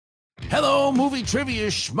Hello, Movie Trivia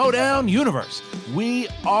Schmodown Universe. We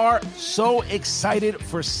are so excited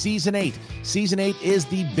for Season 8. Season 8 is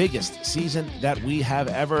the biggest season that we have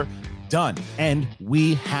ever done, and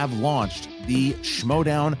we have launched the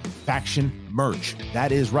Schmodown faction merch.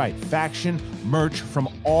 That is right, faction merch from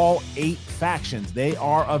all 8 factions. They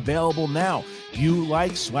are available now. You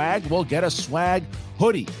like swag? Well, get a swag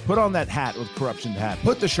hoodie. Put on that hat with Corruption hat.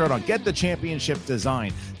 Put the shirt on. Get the championship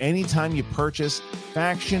design. Anytime you purchase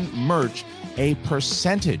faction merch, a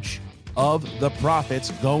percentage of the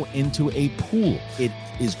profits go into a pool. It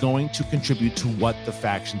is going to contribute to what the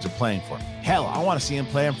factions are playing for. Hell, I want to see them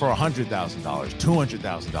playing for $100,000, $200,000,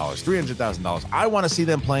 $300,000. I want to see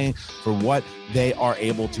them playing for what they are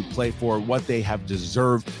able to play for, what they have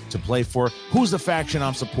deserved to play for. Who's the faction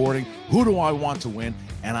I'm supporting? Who do I want to win?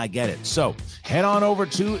 And I get it. So head on over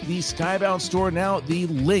to the Skybound store now. The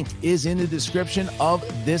link is in the description of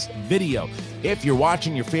this video. If you're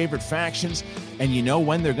watching your favorite factions and you know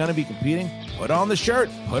when they're going to be competing, put on the shirt,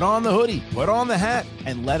 put on the hoodie, put on the hat,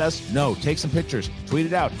 and let us know. Take some pictures, tweet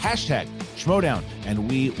it out, hashtag Schmodown, and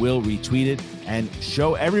we will retweet it and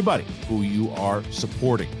show everybody who you are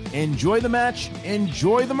supporting. Enjoy the match,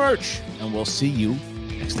 enjoy the merch, and we'll see you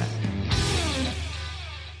next time.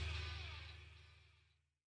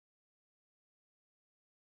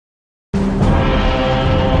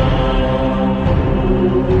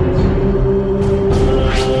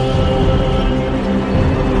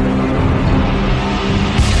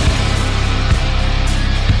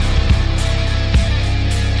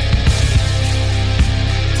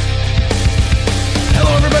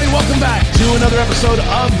 Episode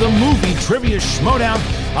of the Movie Trivia Schmodown.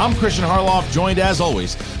 I'm Christian Harloff, joined as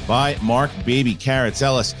always by Mark Baby Carrots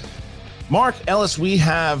Ellis. Mark Ellis, we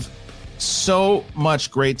have so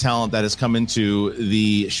much great talent that has come into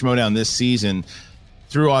the Schmodown this season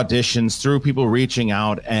through auditions, through people reaching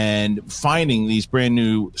out and finding these brand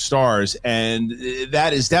new stars, and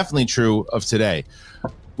that is definitely true of today.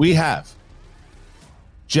 We have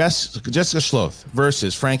Jessica Schloth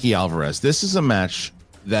versus Frankie Alvarez. This is a match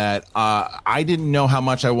that I didn't know how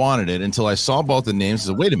much I wanted it until I saw both the names.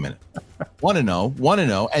 I said, wait a minute, want to know.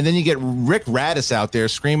 And then you get Rick Radis out there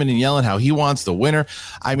screaming and yelling how he wants the winner.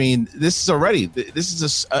 I mean, this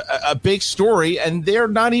is a big story, and they're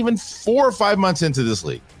not even 4 or 5 months into this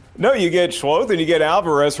league. No, you get Schloth and you get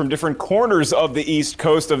Alvarez from different corners of the East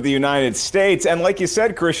Coast of the United States. And like you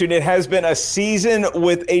said, Christian, it has been a season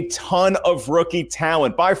with a ton of rookie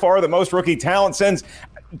talent. By far the most rookie talent since,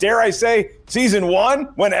 dare I say, season 1,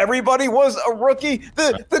 when everybody was a rookie.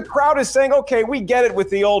 The crowd is saying, okay, we get it with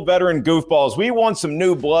the old veteran goofballs. We want some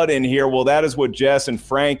new blood in here. Well, that is what Jess and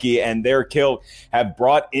Frankie and their kilt have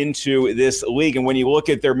brought into this league. And when you look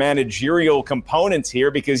at their managerial components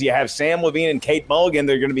here, because you have Sam Levine and Kate Mulligan,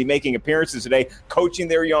 they're going to be making appearances today, coaching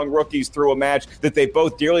their young rookies through a match that they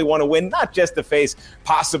both dearly want to win, not just to face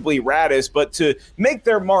possibly Radis, but to make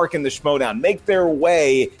their mark in the Schmodown, make their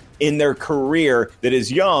way in their career that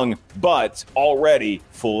is young, but already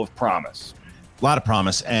full of promise. A lot of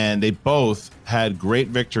promise, and they both had great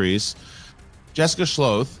victories. Jessica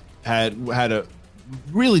Schloth had a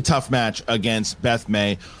really tough match against Beth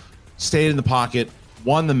May, stayed in the pocket,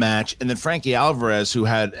 won the match, and then Frankie Alvarez, who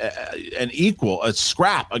had a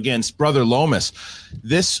scrap against Brother Lomas.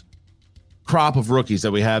 This crop of rookies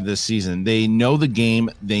that we have this season, they know the game,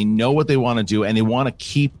 they know what they want to do, and they want to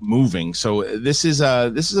keep moving. So this is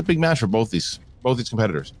a big match for both these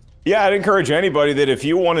competitors. Yeah, I'd encourage anybody that if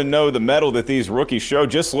you want to know the mettle that these rookies show,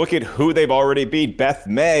 just look at who they've already beat. Beth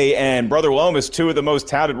May and Brother Lomas, 2 of the most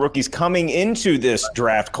touted rookies coming into this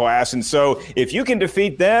draft class. And so if you can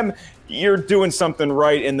defeat them, you're doing something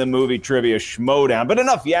right in the Movie Trivia Schmodown. But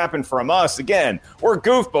enough yapping from us. Again, we're a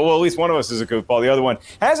goofball. Well, at least one of us is a goofball. The other one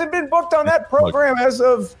hasn't been booked on that program as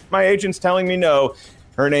of my agents telling me no.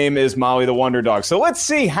 Her name is Molly the Wonder Dog. So let's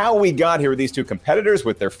see how we got here with these 2 competitors,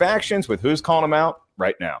 with their factions, with who's calling them out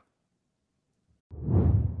right now.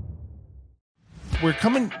 We're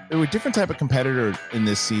coming to a different type of competitor in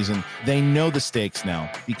this season. They know the stakes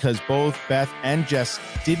now because both Beth and Jess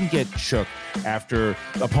didn't get shook after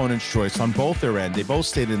opponent's choice on both their end. They both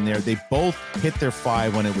stayed in there. They both hit their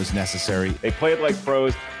 5 when it was necessary. They played like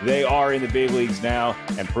pros. They are in the big leagues now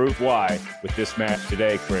and proved why with this match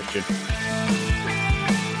today, Christian.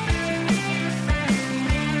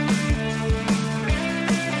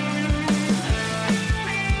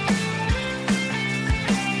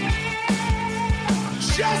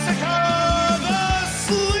 Jessica the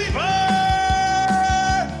Sleeper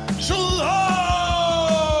Schloth.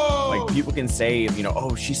 Like, people can say,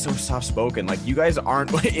 oh, she's so soft-spoken. Like, you guys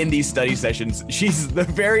aren't in these study sessions. She's the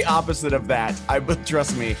very opposite of that.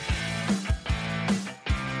 Trust me.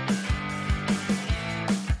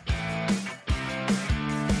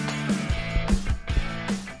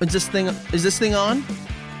 Is this thing on?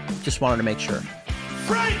 Just wanted to make sure.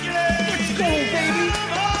 Frankie! Let's go, baby!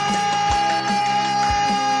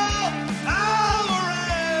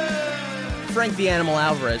 Frank the Animal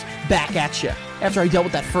Alvarez, back at you. After I dealt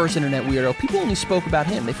with that first internet weirdo, people only spoke about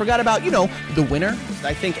him. They forgot about, the winner.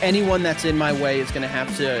 I think anyone that's in my way is going to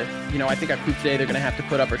have to, I think I proved today they're going to have to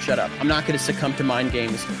put up or shut up. I'm not going to succumb to mind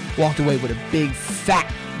games. Walked away with a big,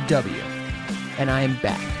 fat W. And I am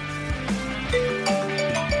back.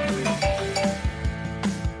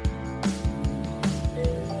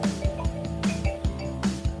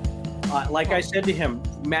 Like I said to him,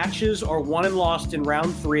 matches are won and lost in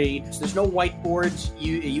round 3. So there's no whiteboards.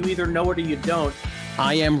 You either know it or you don't.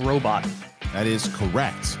 I am robot. That is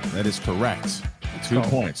correct. 2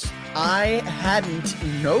 points. I hadn't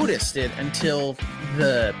noticed it until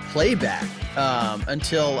the playback,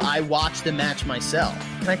 until I watched the match myself.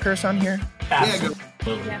 Can I curse on here?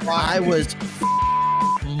 Absolutely. I was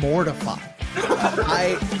mortified.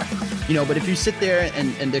 But if you sit there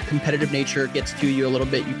and the competitive nature gets to you a little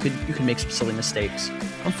bit, you could make some silly mistakes.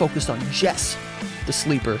 I'm focused on Jess, the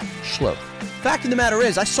sleeper Schloth. Fact of the matter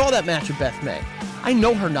is, I saw that match with Beth May. I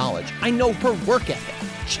know her knowledge. I know her work ethic.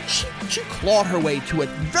 She clawed her way to a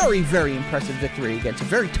very, very impressive victory against a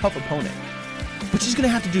very tough opponent. But she's going to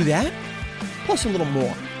have to do that, plus a little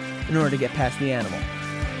more, in order to get past the Animal.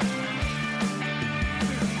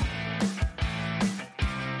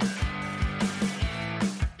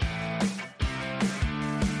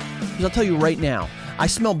 I'll tell you right now, I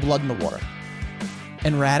smell blood in the water.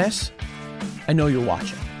 And Radis, I know you're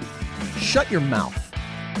watching. Shut your mouth.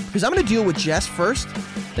 Because I'm going to deal with Jess first,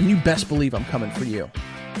 and you best believe I'm coming for you.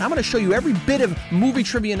 I'm going to show you every bit of movie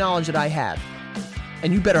trivia knowledge that I have.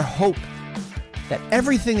 And you better hope that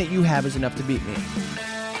everything that you have is enough to beat me.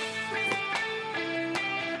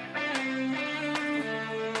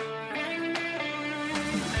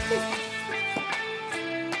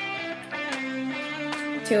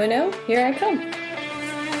 Two and 0, here I come.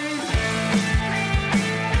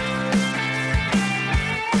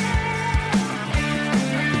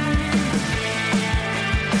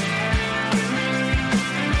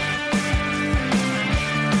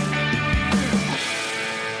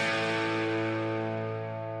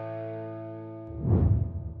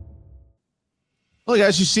 Well,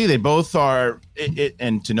 as you see, they both are,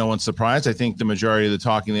 and to no one's surprise, I think the majority of the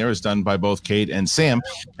talking there is done by both Kate and Sam,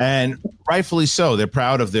 and rightfully so. They're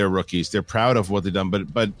proud of their rookies. They're proud of what they've done. But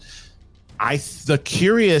the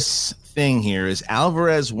curious thing here is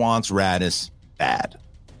Alvarez wants Radis bad.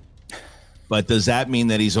 But does that mean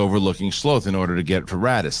that he's overlooking Schloth in order to get to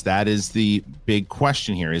Radis? That is the big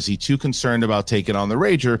question here. Is he too concerned about taking on the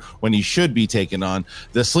Rager when he should be taking on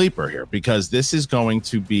the sleeper here? Because this is not going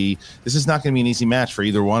to be an easy match for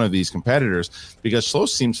either one of these competitors, because Schloth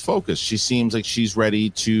seems focused. She seems like she's ready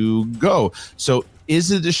to go. So is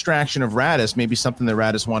the distraction of Radis maybe something that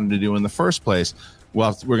Radis wanted to do in the first place?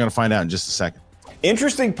 Well, we're going to find out in just a second.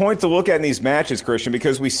 Interesting point to look at in these matches, Christian,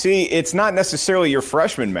 because we see it's not necessarily your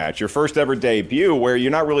freshman match, your first ever debut, where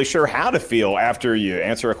you're not really sure how to feel after you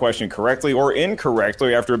answer a question correctly or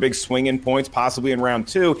incorrectly, after a big swing in points, possibly in round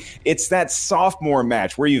 2. It's that sophomore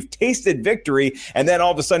match where you've tasted victory, and then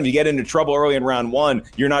all of a sudden you get into trouble early in round 1.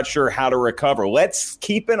 You're not sure how to recover. Let's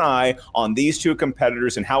keep an eye on these two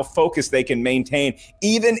competitors and how focused they can maintain,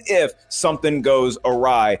 even if something goes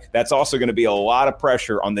awry. That's also going to be a lot of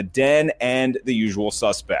pressure on the Den and the usual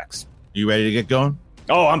suspects. You ready to get going?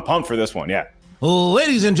 Oh, I'm pumped for this one, yeah.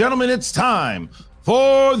 Ladies and gentlemen, it's time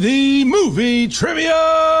for the movie trivia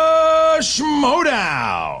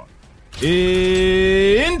Schmoedown.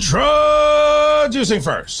 Introducing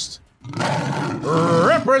first,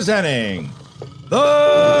 representing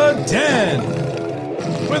the Den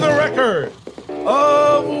with a record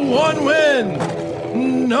of 1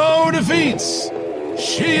 win, no defeats.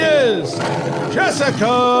 She is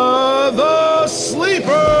Jessica the Sleeper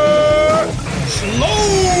Schloth.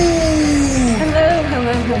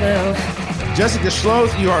 Hello. Jessica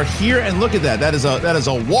Schloth, you are here, and look at that. That is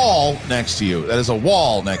a wall next to you. That is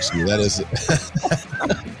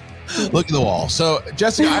look at the wall. So,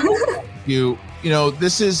 Jessica, I don't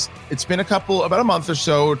it's been about a month or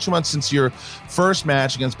so, or 2 months since your first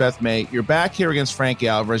match against Beth May. You're back here against Frankie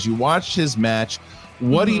Alvarez. You watched his match.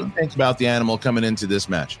 What do you think about the Animal coming into this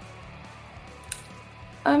match?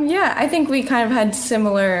 Yeah, I think we kind of had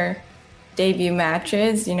similar debut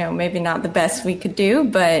matches, maybe not the best we could do,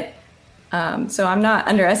 but so I'm not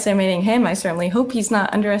underestimating him. I certainly hope he's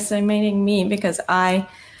not underestimating me, because I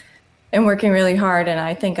am working really hard and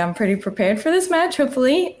I think I'm pretty prepared for this match,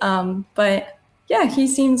 hopefully. But yeah, he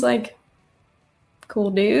seems like a cool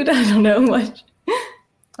dude. I don't know much.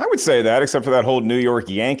 I would say that, except for that whole New York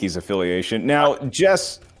Yankees affiliation. Now,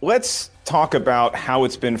 Jess, let's talk about how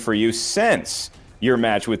it's been for you since your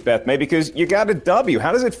match with Beth May, because you got a W.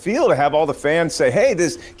 How does it feel to have all the fans say, hey,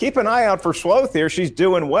 keep an eye out for Schloth here. She's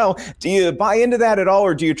doing well. Do you buy into that at all,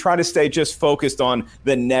 or do you try to stay just focused on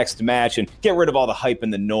the next match and get rid of all the hype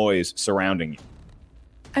and the noise surrounding you?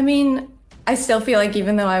 I mean, I still feel like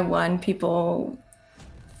even though I won,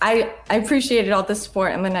 I appreciated all the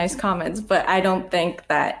support and the nice comments, but I don't think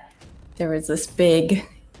that there was this big,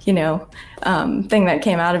 thing that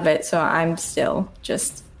came out of it. So I'm still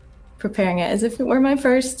just preparing it as if it were my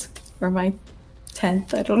first or my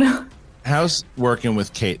 10th. I don't know. How's working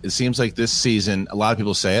with Kate? It seems like this season, a lot of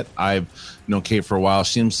people say it. I've known Kate for a while.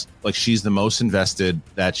 Seems like she's the most invested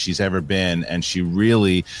that she's ever been, and she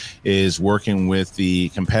really is working with the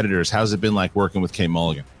competitors. How's it been like working with Kate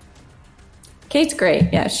Mulligan? Kate's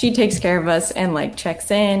great. Yeah, she takes care of us and checks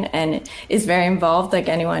in and is very involved. Like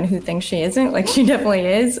anyone who thinks she isn't, she definitely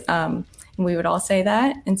is. And we would all say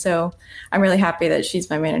that. And so I'm really happy that she's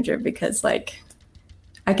my manager because I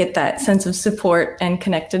get that sense of support and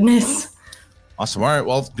connectedness. Awesome. All right.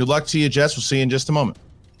 Well, good luck to you, Jess. We'll see you in just a moment.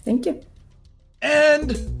 Thank you.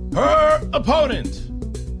 And her opponent,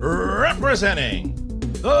 representing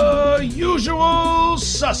the Usual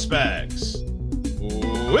Suspects,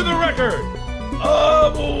 with a record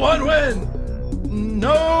of 1 win,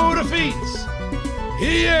 no defeats,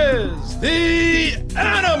 he is the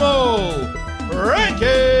Animal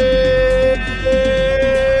Ranking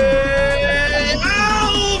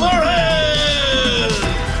Alvarez!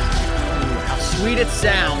 How sweet it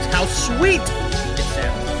sounds. How sweet it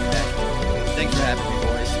sounds. Thanks for having me,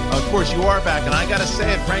 boys. Of course, you are back, and I gotta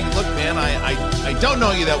say it, Frank. Look, man, I don't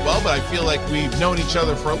know you that well, but I feel like we've known each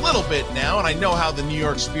other for a little bit now, and I know how the New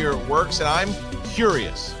York spirit works, and I'm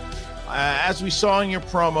curious. As we saw in your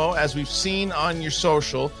promo, as we've seen on your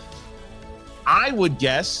social, I would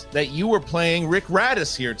guess that you were playing Rick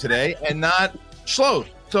Radis here today and not Schloth.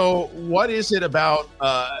 So what is it about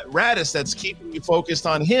Radis that's keeping you focused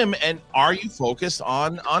on him, and are you focused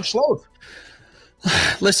on Schloth?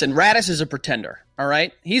 Listen, Radis is a pretender, all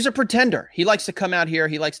right? He's a pretender. He likes to come out here.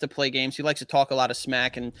 He likes to play games. He likes to talk a lot of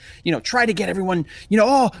smack and, try to get everyone,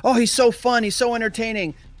 oh, he's so fun. He's so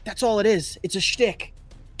entertaining. That's all it is. It's a shtick.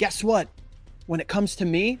 Guess what? When it comes to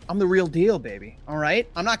me, I'm the real deal, baby, all right?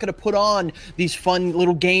 I'm not going to put on these fun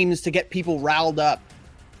little games to get people riled up.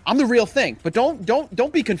 I'm the real thing, but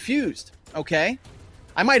don't be confused, okay?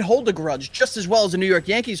 I might hold a grudge just as well as the New York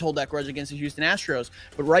Yankees hold that grudge against the Houston Astros.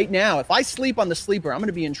 But right now, if I sleep on the sleeper, I'm going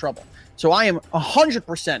to be in trouble. So I am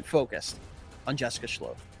 100% focused on Jessica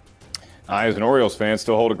Schloth. I, as an Orioles fan,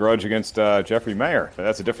 still hold a grudge against Jeffrey Mayer. But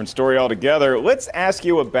that's a different story altogether. Let's ask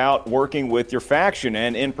you about working with your faction,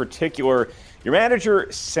 and in particular, your manager,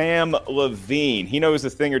 Sam Levine. He knows a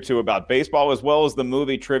thing or two about baseball as well as the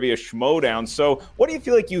movie Trivia Schmodown. So what do you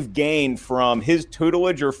feel like you've gained from his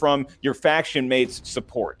tutelage or from your faction mates'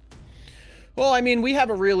 support? Well, I mean, we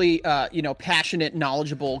have a really, passionate,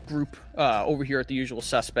 knowledgeable group over here at the Usual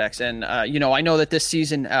Suspects. And, I know that this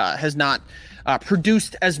season has not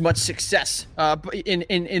produced as much success in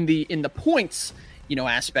the points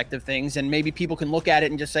aspect of things, and maybe people can look at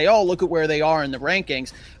it and just say, oh, look at where they are in the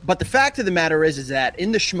rankings. But the fact of the matter is that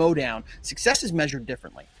in the Schmodown, success is measured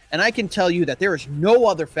differently. And I can tell you that there is no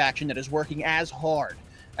other faction that is working as hard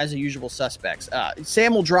as the Usual Suspects.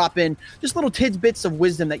 Sam will drop in just little tidbits of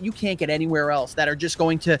wisdom that you can't get anywhere else, that are just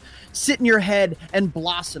going to sit in your head and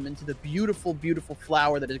blossom into the beautiful, beautiful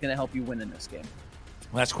flower that is going to help you win in this game.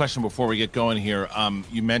 Last question before we get going here.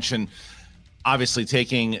 You mentioned obviously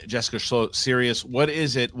taking Jessica Schloth serious. What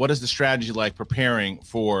is the strategy like preparing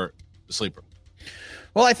for the sleeper?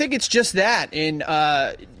 Well, I think it's just that in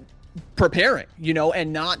preparing,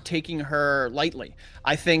 and not taking her lightly.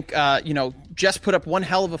 I think, Jess put up one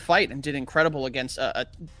hell of a fight and did incredible against a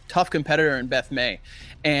tough competitor in Beth May.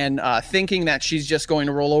 And thinking that she's just going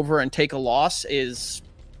to roll over and take a loss is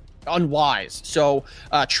unwise. So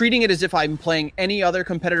treating it as if I'm playing any other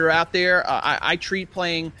competitor out there, I treat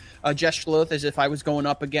playing Jess Schloth as if I was going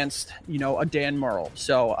up against, a Dan Murrell.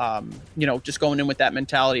 So, just going in with that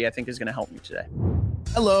mentality, I think is going to help me today.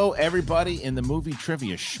 Hello, everybody in the movie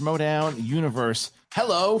Trivia Schmodown universe.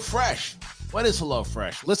 Hello Fresh. What is Hello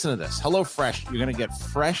Fresh? Listen to this. Hello Fresh. You're going to get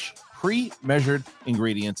fresh, pre-measured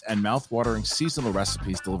ingredients and mouth-watering seasonal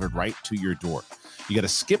recipes delivered right to your door. You got to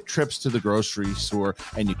skip trips to the grocery store,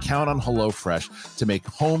 and you count on HelloFresh to make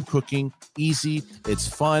home cooking easy. It's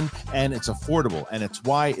fun and it's affordable, and it's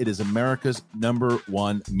why it is America's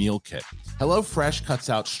 #1 meal kit. HelloFresh cuts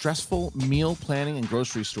out stressful meal planning and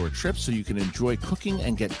grocery store trips so you can enjoy cooking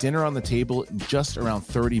and get dinner on the table in just around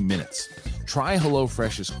 30 minutes. Try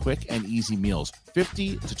HelloFresh's quick and easy meals,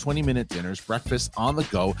 50 to 20-minute dinners, breakfast on the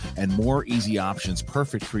go, and more easy options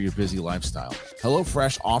perfect for your busy lifestyle.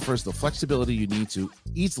 HelloFresh offers the flexibility you need to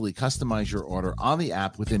easily customize your order on the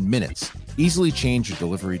app within minutes. Easily change your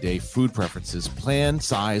delivery day, food preferences, plan,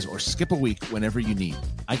 size, or skip a week whenever you need.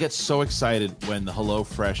 I get so excited when the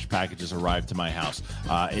HelloFresh packages arrive to my house.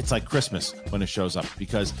 It's like Christmas when it shows up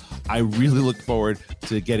because I really look forward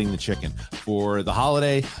to getting the chicken. For the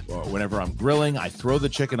holiday or whenever I'm grilling, I throw the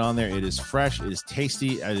chicken on there. It is fresh. It is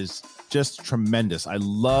tasty. It is just tremendous. I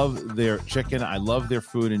love their chicken. I love their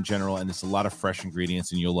food in general, and it's a lot of fresh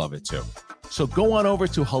ingredients, and you'll love it too. So go on over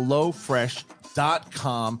to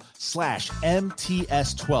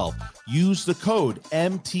HelloFresh.com/MTS12. Use the code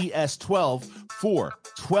MTS12 for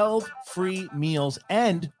 12 free meals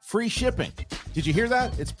and free shipping. Did you hear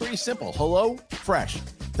that? It's pretty simple.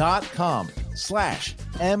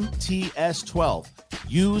 HelloFresh.com/MTS12.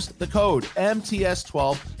 Use the code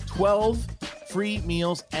MTS12, 12 free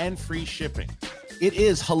meals and free shipping. It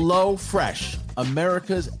is HelloFresh,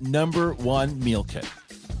 America's #1 meal kit.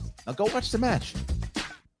 Now go watch the match.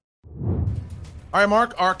 All right,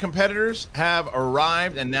 Mark, our competitors have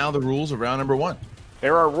arrived, and now the rules of round number 1.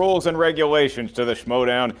 There are rules and regulations to the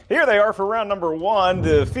Schmodown. Here they are for round number 1.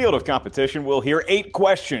 The field of competition will hear 8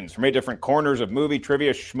 questions from 8 different corners of movie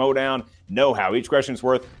trivia Schmodown know-how. Each question is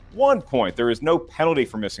worth 1 point. There is no penalty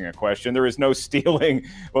for missing a question. There is no stealing,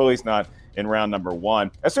 well, at least not in round number 1.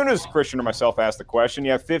 As soon as Christian or myself ask the question, you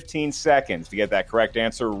have 15 seconds to get that correct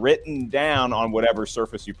answer written down on whatever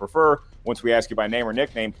surface you prefer. Once we ask you by name or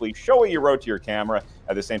nickname, please show what you wrote to your camera.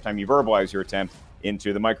 At the same time, you verbalize your attempt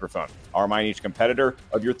into the microphone. I'll remind each competitor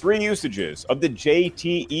of your 3 usages of the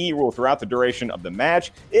JTE rule throughout the duration of the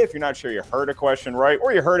match. If you're not sure you heard a question right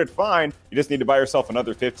or you heard it fine, you just need to buy yourself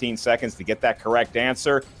another 15 seconds to get that correct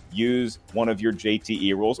answer. Use one of your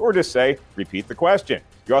JTE rules or just say, repeat the question.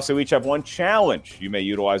 You also each have 1 challenge you may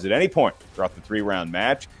utilize at any point throughout the 3-round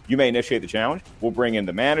match. You may initiate the challenge. We'll bring in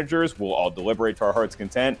the managers. We'll all deliberate to our heart's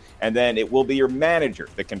content. And then it will be your manager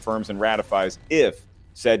that confirms and ratifies if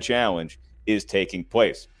said challenge is taking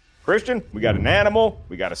place. Christian, we got an animal,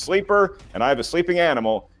 we got a sleeper, and I have a sleeping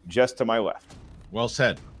animal just to my left. Well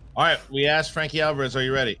said. All right, we asked Frankie Alvarez, are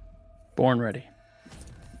you ready? Born ready.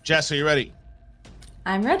 Jess, are you ready?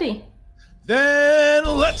 I'm ready. Then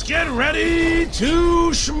let's get ready to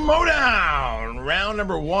Schmodown. Round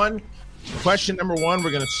number 1. Question number 1, we're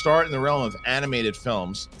going to start in the realm of animated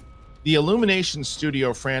films. The Illumination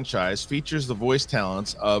Studio franchise features the voice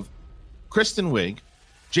talents of Kristen Wiig,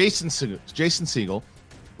 Jason Segel,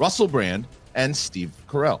 Russell Brand, and Steve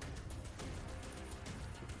Carell.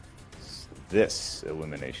 This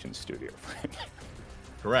Illumination Studio.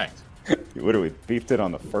 Correct. You literally beefed it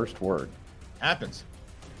on the first word. Happens.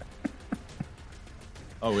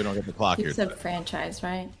 Oh, we don't get the clock You here. said franchise,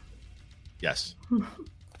 right? Yes.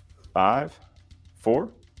 5, 4,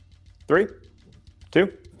 3,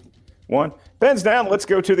 2, 1. Pens down. Let's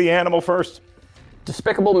go to the animal first.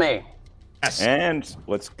 Despicable Me. Yes. And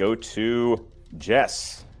let's go to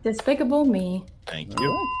Jess. Despicable Me. Thank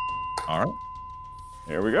you. All right.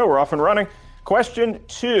 There we go. We're off and running. Question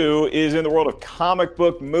 2 is in the world of comic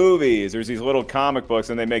book movies. There's these little comic books,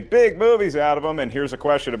 and they make big movies out of them. And here's a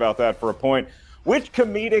question about that for a point. Which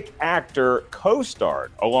comedic actor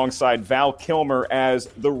co-starred alongside Val Kilmer as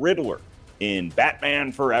the Riddler in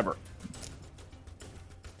Batman Forever?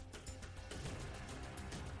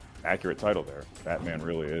 Accurate title there. Batman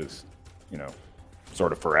really is,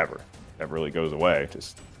 sort of forever. Never really goes away.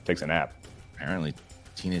 Just takes a nap. Apparently,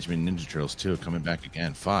 Teenage Mutant Ninja Turtles 2 coming back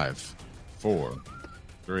again. 5, 4,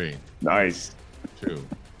 3, Nice. 2,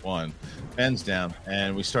 1. Pens down.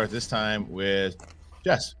 And we start this time with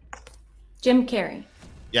Jess. Jim Carrey.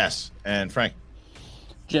 Yes. And Frank.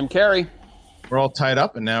 Jim Carrey. We're all tied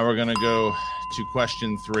up, and now we're going to go to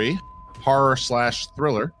question 3,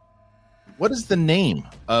 horror/thriller. What is the name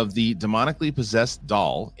of the demonically possessed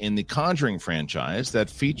doll in the Conjuring franchise that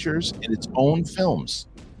features in its own films?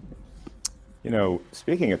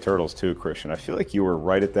 Speaking of Turtles too, Christian, I feel like you were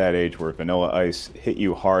right at that age where Vanilla Ice hit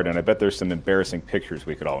you hard, and I bet there's some embarrassing pictures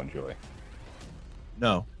we could all enjoy.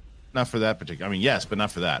 No, not for that particular. I mean, yes, but not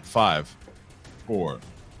for that. 5, 4,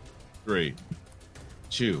 3,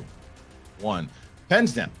 2, 1.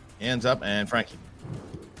 Pens down. Hands up, and Frankie.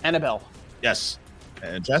 Annabelle. Yes.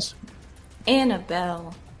 And Jess?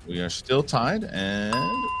 Annabelle. We are still tied, and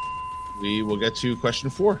we will get to question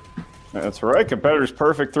 4. That's right. Competitors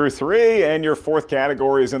perfect through 3, and your 4th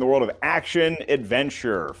category is in the world of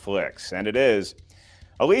action-adventure flicks, and it is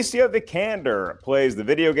Alicia Vikander plays the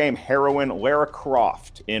video game heroine Lara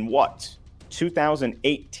Croft in what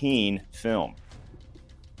 2018 film?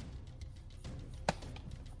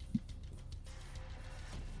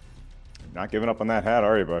 Not giving up on that hat,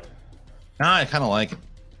 are you, bud? Nah, I kind of like it.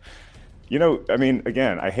 You know, I mean,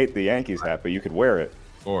 again, I hate the Yankees hat, but you could wear it.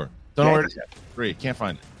 4. Don't know where it is. 3. Can't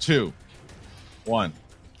find it. 2. 1.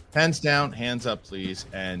 Pens down, hands up, please.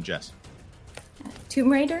 And Jess. Tomb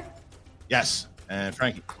Raider? Yes. And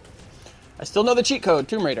Frankie. I still know the cheat code,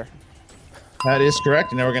 Tomb Raider. That is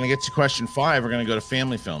correct. And now we're going to get to question 5. We're going to go to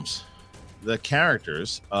family films. The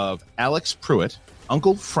characters of Alex Pruitt,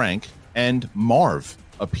 Uncle Frank, and Marv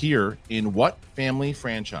appear in what family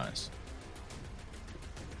franchise?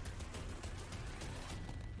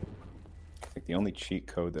 I think the only cheat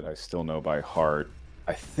code that I still know by heart,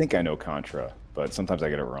 I think I know Contra, but sometimes I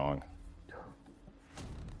get it wrong.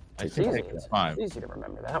 I It's think easy. it's 5. It's easy to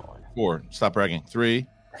remember that one. 4. Stop bragging. 3,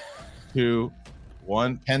 2,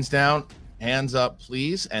 1. Pens down, hands up,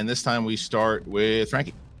 please. And this time we start with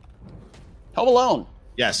Frankie. Home Alone.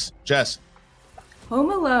 Yes. Jess.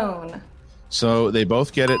 Home Alone. So they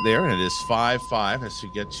both get it there, and it is 5-5 as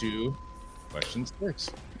we get to question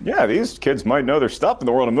 6. Yeah, these kids might know their stuff in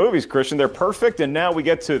the world of movies, Christian. They're perfect, and now we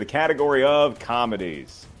get to the category of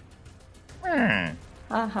comedies. Ha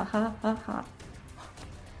ha ha ha ha.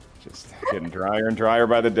 Just getting drier and drier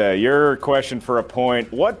by the day. Your question for a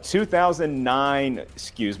point. What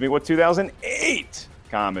 2008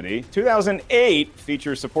 comedy, 2008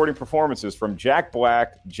 features supporting performances from Jack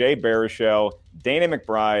Black, Jay Baruchel, Dana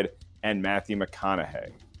McBride, and Matthew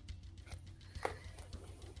McConaughey?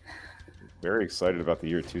 Very excited about the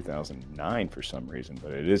year 2009 for some reason,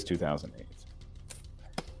 but it is 2008.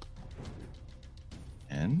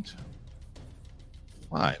 And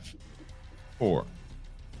 5, 4,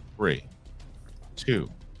 3, 2,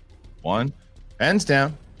 1. Pens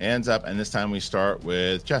down, hands up, and this time we start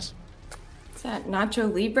with Jess. Is that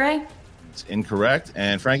Nacho Libre? It's incorrect.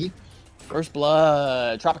 And Frankie? First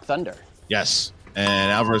Blood. Tropic Thunder. Yes.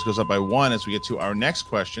 And Alvarez goes up by 1 as we get to our next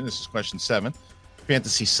question. This is question 7.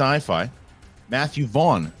 Fantasy sci-fi. Matthew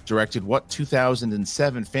Vaughn directed what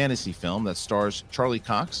 2007 fantasy film that stars Charlie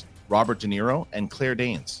Cox, Robert De Niro, and Claire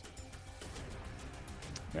Danes?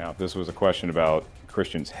 Now, if this was a question about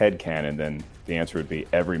Christian's headcanon, then the answer would be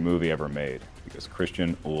every movie ever made, because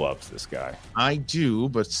Christian loves this guy. I do,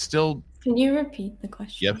 but still. Can you repeat the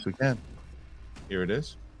question? Yes, we can. Here it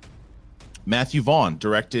is. Matthew Vaughn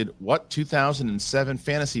directed what 2007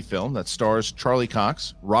 fantasy film that stars Charlie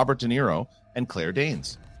Cox, Robert De Niro, and Claire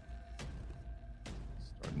Danes?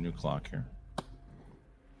 Start a new clock here.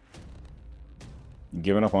 You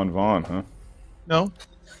giving up on Vaughn, huh? No,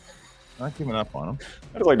 not giving up on him.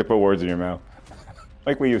 I just like to put words in your mouth,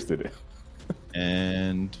 like we used to do.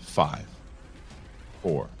 And 5,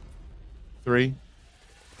 4, 3,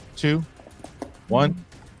 2, 1.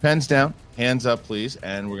 Pens down, hands up, please.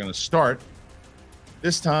 And we're going to start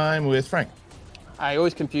this time with Frank. I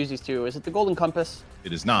always confuse these two. Is it the Golden Compass?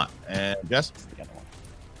 It is not. And Jess? The other one.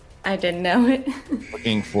 I didn't know it.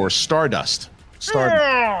 Looking for Stardust.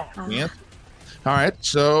 Stardust. Yeah. All right.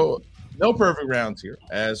 So no perfect rounds here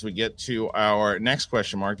as we get to our next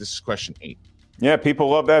question mark. This is question 8. Yeah, people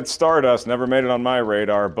love that Stardust. Never made it on my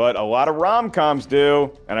radar, but a lot of rom-coms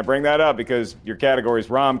do. And I bring that up because your category is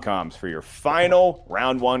rom-coms. For your final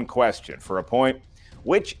round 1 question, for a point,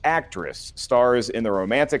 which actress stars in the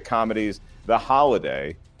romantic comedies The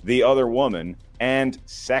Holiday, The Other Woman, and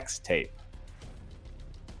Sex Tape?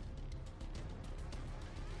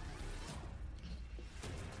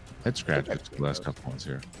 Head scratch the last couple ones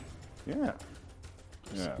here. Yeah.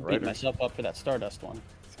 Yeah, Beat right. myself up for that Stardust one.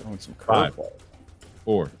 Throwing some 5, curveballs.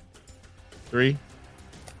 4, 3,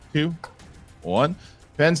 2, 1.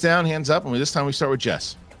 Pens down, hands up, and this time we start with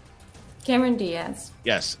Jess. Cameron Diaz.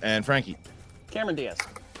 Yes, and Frankie. Cameron Diaz.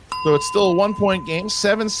 So it's still a 1-point game,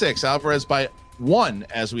 7-6. Alvarez by 1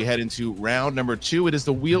 as we head into round number 2. It is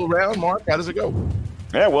the wheel round. Mark, how does it go?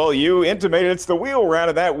 Yeah, well, you intimated it's the wheel round,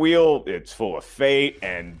 and that wheel, it's full of fate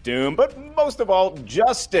and doom, but most of all,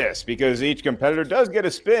 justice, because each competitor does get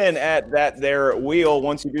a spin at their wheel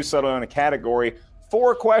once you do settle on a category.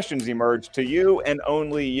 4 questions emerge to you and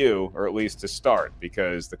only you, or at least to start,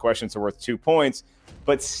 because the questions are worth 2 points,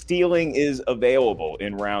 but stealing is available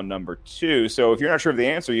in round number 2. So if you're not sure of the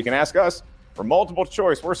answer, you can ask us for multiple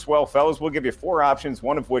choice. We're swell fellas. We'll give you 4 options,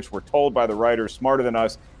 one of which we're told by the writers smarter than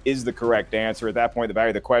us is the correct answer. At that point, the value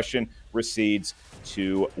of the question recedes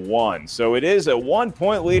to 1. So it is a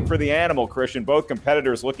 1-point lead for the animal, Christian. Both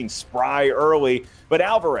competitors looking spry early, but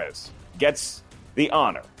Alvarez gets the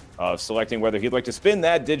honor of selecting whether he'd like to spin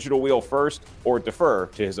that digital wheel first or defer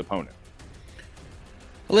to his opponent.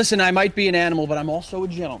 Listen, I might be an animal, but I'm also a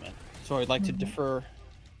gentleman. So I'd like to defer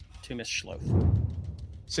to Miss Schloth.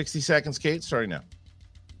 60 seconds, Kate, starting now.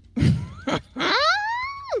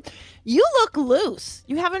 You look loose.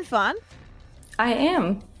 You having fun? I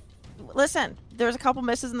am. Listen, there's a couple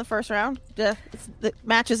misses in the first round. The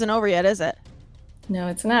match isn't over yet, is it? No,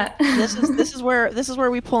 it's not. This is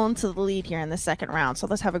where we pull into the lead here in the second round. So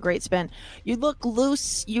let's have a great spin. You look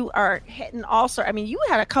loose. You are hitting all sorts. I mean, you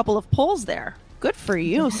had a couple of pulls there. Good for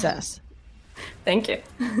you, sis. Thank you.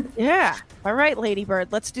 Yeah. All right, Lady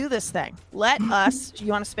Bird. Let's do this thing. Let us.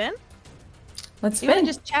 You want to spin? Let's You want spin.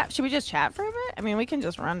 to just chat? Should we just chat for a bit? I mean, we can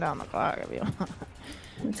just run down the clock if you want.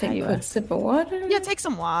 Take a quick sip of water. Yeah, take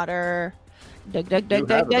some water. Doug.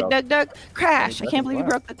 Crash! I can't believe you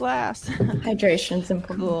broke the glass. Hydration's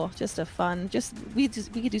important. Cool. Just a fun. We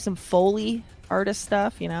could do some Foley artist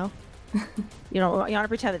stuff. You know. You want to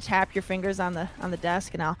pretend to tap your fingers on the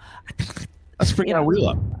desk, and I'll. Let's bring our wheel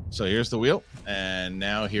up. So here's the wheel, and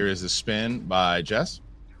now here is the spin by Jess.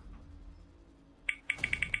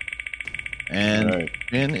 And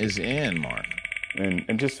spin is in, Mark.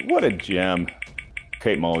 And just what a gem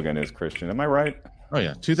Kate Mulligan is, Christian. Am I right? Oh,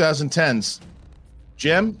 yeah. 2010s.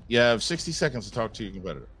 Jim, you have 60 seconds to talk to your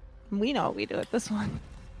competitor. We know what we do at this one.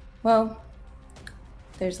 Well,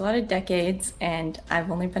 there's a lot of decades, and I've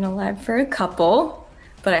only been alive for a couple,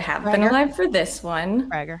 but I have been alive for this one.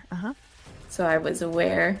 Bragger. So I was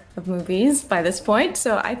aware of movies by this point,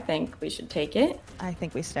 so I think we should take it. I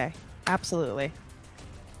think we stay. Absolutely.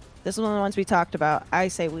 This is one of the ones we talked about. I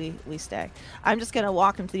say we stay. I'm just going to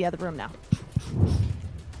walk into the other room now.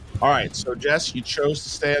 All right. So, Jess, you chose to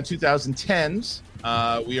stay on 2010s.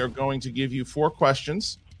 We are going to give you 4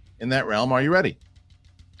 questions in that realm. Are you ready?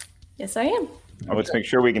 Yes, I am. Let's make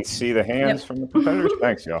sure we can see the hands from the competitors.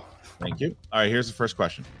 Thanks, y'all. Thank you. All right. Here's the first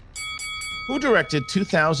question. Who directed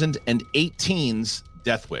 2018's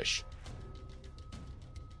Death Wish?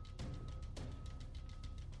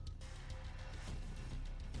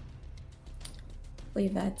 I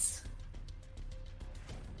believe that's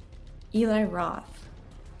Eli Roth.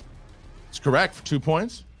 It's correct for 2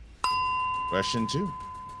 points. Question 2.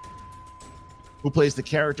 Who plays the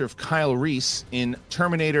character of Kyle Reese in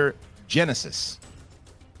Terminator Genesis?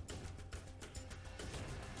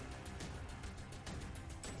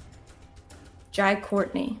 Jai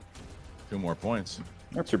Courtney. 2 more points.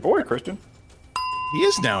 That's your boy, Christian. He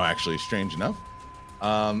is now, actually, strange enough.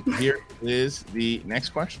 Here is the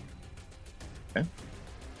next question. Okay.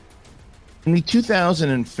 In the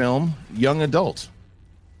 2000 film Young Adult,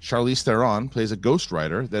 Charlize Theron plays a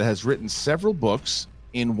ghostwriter that has written several books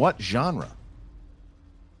in what genre?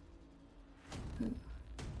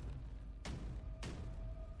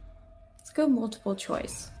 Let's go multiple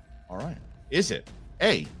choice. All right. Is it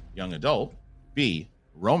A, young adult, B,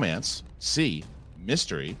 romance, C,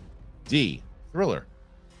 mystery, D, thriller?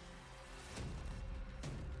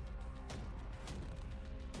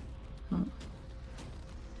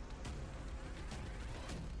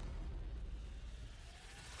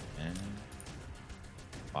 And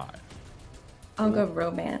 5. I'll go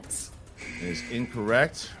romance. It is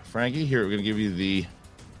incorrect. Frankie, here we're going to give you the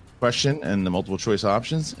question and the multiple choice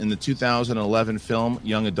options. In the 2011 film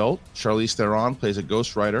Young Adult, Charlize Theron plays a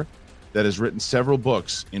ghostwriter that has written several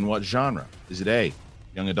books in what genre? Is it A,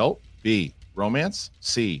 young adult, B, romance,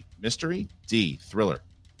 C, mystery, D, thriller?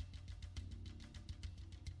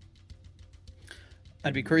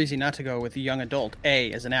 I'd be crazy not to go with the young adult.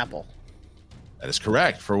 A as an apple. That is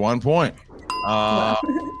correct for 1 point. All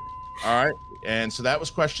right. And so that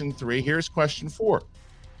was question 3. Here's question 4.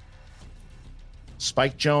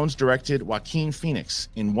 Spike Jonze directed Joaquin Phoenix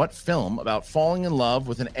in what film about falling in love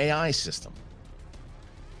with an AI system?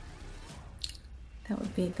 That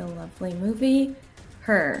would be the lovely movie,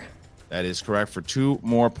 Her. That is correct for 2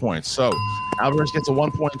 more points. So Alvarez gets a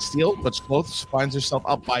 1-point steal, but Sloth finds herself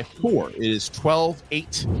up by 4. It is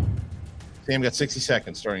 12-8. Sam got 60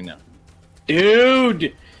 seconds starting now.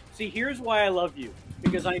 Dude! See, here's why I love you.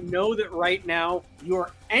 Because I know that right now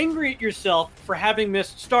you're angry at yourself for having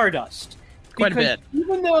missed Stardust. Quite a bit.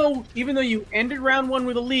 Even though you ended round 1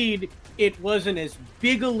 with a lead, it wasn't as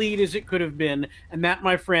big a lead as it could have been. And that,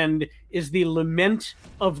 my friend, is the lament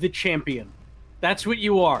of the champion. That's what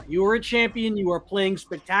you are. You are a champion. You are playing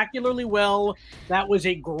spectacularly well. That was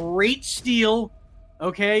a great steal.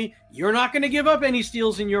 Okay? You're not going to give up any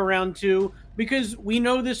steals in your round 2 because we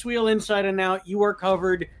know this wheel inside and out. You are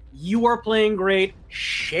covered. You are playing great.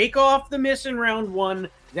 Shake off the miss in round 1.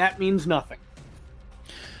 That means nothing.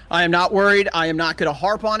 I am not worried. I am not going to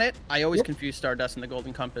harp on it. I always confuse Stardust and the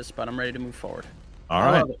Golden Compass, but I'm ready to move forward. All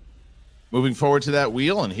right. Moving forward to that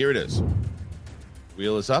wheel, and here it is.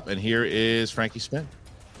 Wheel is up, and here is Frankie's spin.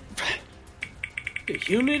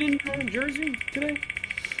 Humid in Jersey today?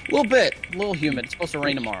 A little bit. A little humid. It's supposed to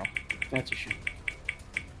rain tomorrow. That's a shame.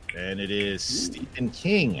 And it is Stephen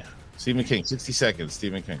King. Stephen King, 60 seconds.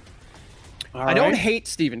 Stephen King. All I don't right. hate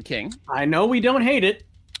Stephen King. I know we don't hate it.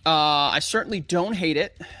 I certainly don't hate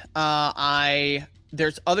it.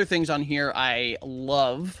 There's other things on here I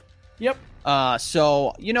love. Yep.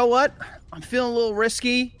 So you know what? I'm feeling a little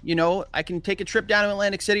risky. You know, I can take a trip down to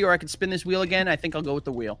Atlantic City, or I can spin this wheel again. I think I'll go with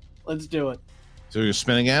the wheel. Let's do it. So you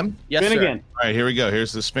spin again? Yes, Spin sir. again. All right, here we go.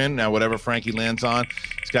 Here's the spin. Now, whatever Frankie lands on,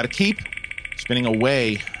 he's got to keep spinning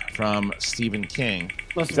away from Stephen King.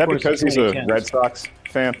 Unless, Is that of course, because he's it's a 2010s. Red Sox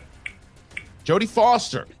fan? Jodie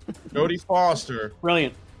Foster. Jodie Foster.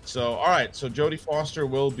 Brilliant. So, all right. So Jodie Foster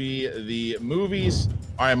will be the movies.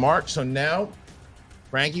 All right, Mark. So now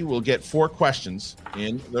Frankie will get 4 questions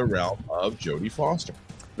in the realm of Jodie Foster.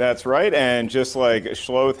 That's right. And just like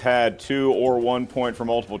Schloth had 2 or 1 point for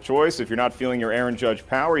multiple choice, if you're not feeling your Aaron Judge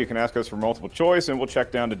power, you can ask us for multiple choice, and we'll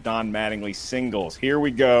check down to Don Mattingly singles. Here we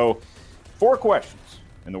go. 4 questions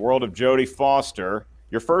in the world of Jodie Foster.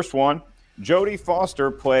 Your first one. Jodie Foster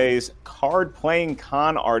plays card-playing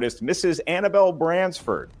con artist Mrs. Annabelle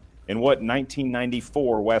Bransford in what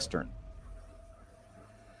 1994 Western?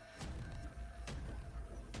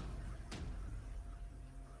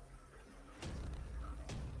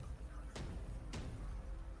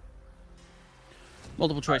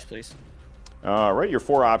 Multiple choice, please. All right, your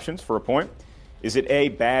 4 options for a point. Is it A,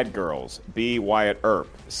 Bad Girls, B, Wyatt Earp,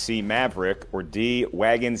 C, Maverick, or D,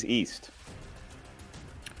 Wagons East?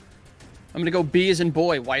 I'm going to go B as in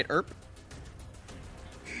boy, Wyatt Earp.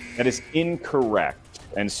 That is incorrect.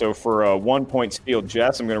 And so for a 1-point steal,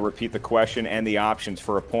 Jess, I'm going to repeat the question and the options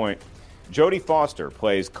for a point. Jodie Foster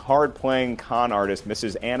plays card-playing con artist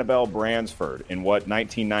Mrs. Annabelle Bransford in what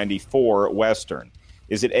 1994 Western?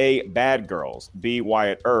 Is it A, Bad Girls, B,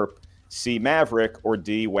 Wyatt Earp, C, Maverick, or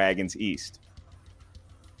D, Wagons East?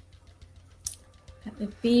 That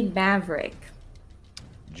would be Maverick.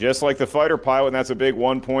 Just like the fighter pilot, and that's a big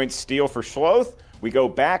 1-point steal for Schloth. We go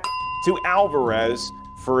back to Alvarez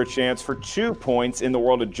for a chance for 2 points in the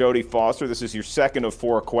world of Jodie Foster. This is your second of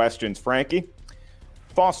 4 questions, Frankie.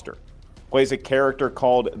 Foster plays a character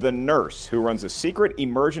called the Nurse, who runs a secret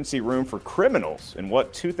emergency room for criminals in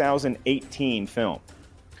what 2018 film?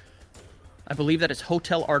 I believe that is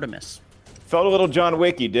Hotel Artemis. Felt a little John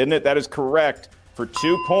Wicky, didn't it? That is correct for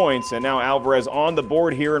 2 points, and now Alvarez on the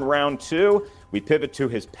board here in round 2. We pivot to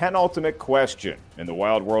his penultimate question in the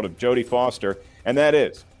wild world of Jodie Foster, and that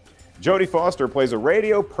is, Jodie Foster plays a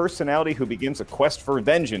radio personality who begins a quest for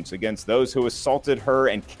vengeance against those who assaulted her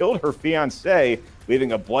and killed her fiancé,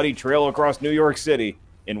 leaving a bloody trail across New York City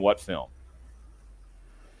in what film?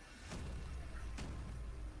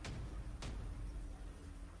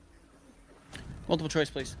 Multiple choice,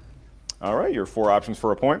 please. All right, your 4 options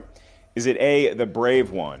for a point. Is it A, The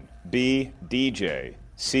Brave One, B, DJ,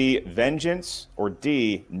 C, Vengeance, or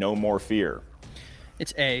D, No More Fear?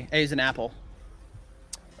 It's A. A is an apple.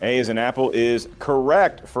 A as an apple is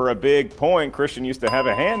correct for a big point. Christian used to have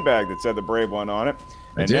a handbag that said The Brave One on it.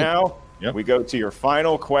 I And did. now Yep. we go to your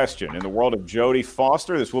final question in the world of Jodie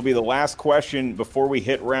Foster. This will be the last question before we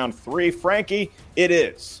hit round 3. Frankie, it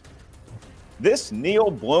is. This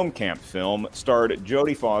Neil Blomkamp film starred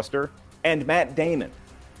Jodie Foster and Matt Damon.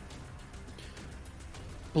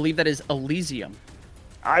 Believe that is Elysium.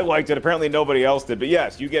 I liked it. Apparently nobody else did. But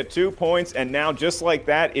yes, you get 2 points. And now, just like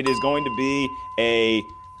that, it is going to be a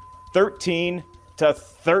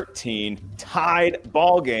 13-13 tied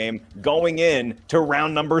ball game going in to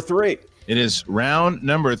round number 3. It is round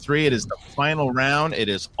number 3. It is the final round. It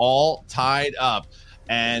is all tied up.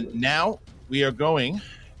 And now we are going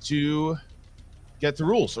to get the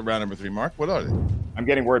rules of round number 3. Mark, what are they? I'm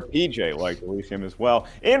getting word PJ liked Elysium as well.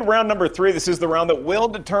 In round number 3, this is the round that will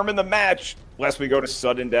determine the match, lest we go to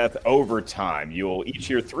sudden death overtime. You will each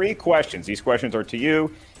hear 3 questions. These questions are to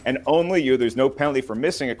you and only you. There's no penalty for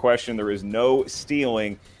missing a question. There is no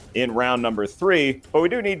stealing in round number 3, but we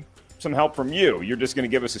do need some help from you. You're just going to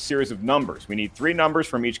give us a series of numbers. We need 3 numbers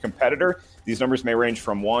from each competitor. These numbers may range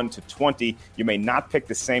from 1 to 20. You may not pick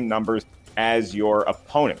the same numbers as your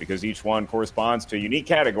opponent because each one corresponds to a unique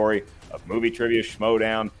category of movie trivia,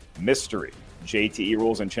 schmodown, mystery. JTE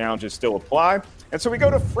rules and challenges still apply. And so we go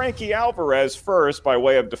to Frankie Alvarez first by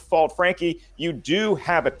way of default. Frankie, you do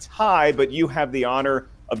have a tie, but you have the honor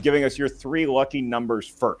of giving us your 3 lucky numbers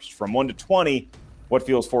first. From 1 to 20, what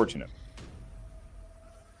feels fortunate?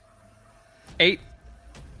 8,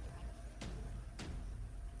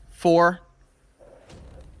 4,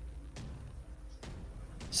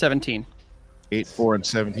 17. 8, 4, and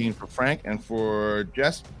 17 for Frank. And for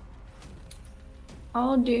Jess?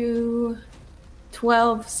 I'll do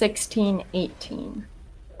 12, 16, 18.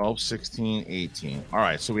 12, 16, 18. All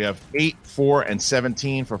right, so we have 8, 4, and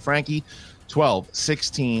 17 for Frankie. 12,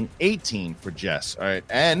 16, 18 for Jess. All right,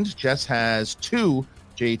 and Jess has 2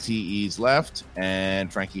 JTEs left,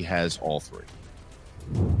 and Frankie has all 3.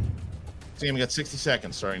 Sam, we got 60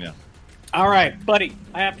 seconds starting now. All right, buddy.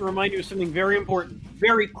 I have to remind you of something very important,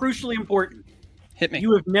 very crucially important. Hit me.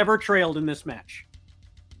 You have never trailed in this match.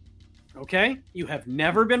 Okay? You have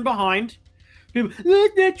never been behind. People,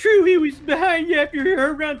 that's not true. He was behind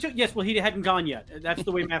after round 2. Yes, well, he hadn't gone yet. That's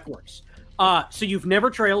the way math works. So you've never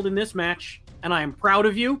trailed in this match, and I am proud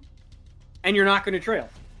of you, and you're not going to trail.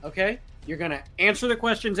 Okay? You're going to answer the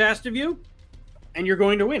questions asked of you, and you're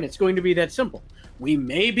going to win. It's going to be that simple. We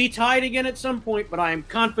may be tied again at some point, but I am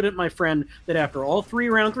confident, my friend, that after all 3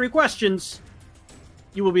 round 3 questions,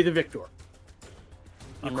 you will be the victor.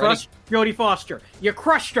 You crushed Jodie Foster. You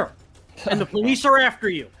crushed her. And the police are after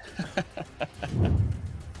you.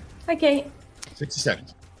 Okay. 60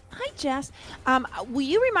 seconds. Hi, Jess. Will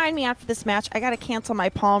you remind me after this match? I got to cancel my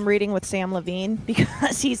palm reading with Sam Levine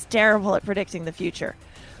because he's terrible at predicting the future.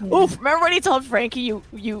 Oof! Remember when he told Frankie you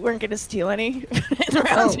weren't going to steal any in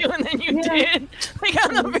round 2, and then you did? Like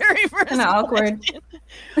on the very first. Kind of awkward.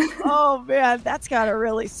 Oh man, that's got to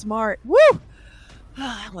really smart. Woo!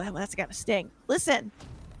 Well, that's got to sting. Listen,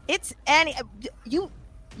 it's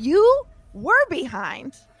you were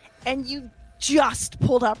behind, and you just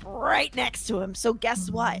pulled up right next to him. So guess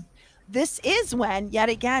what? This is when, yet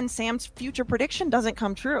again, Sam's future prediction doesn't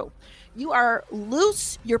come true. You are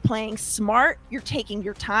loose. You're playing smart. You're taking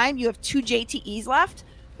your time. You have 2 JTEs left.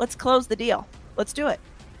 Let's close the deal. Let's do it.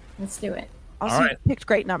 Let's do it. Also, you picked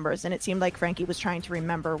great numbers, and it seemed like Frankie was trying to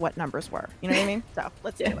remember what numbers were. You know what I mean? So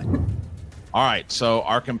let's do it. All right, so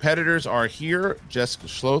our competitors are here. Jessica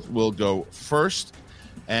Schloth will go first.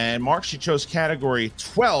 And Mark, she chose category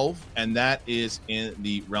 12, and that is in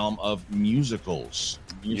the realm of musicals.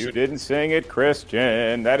 You didn't sing it,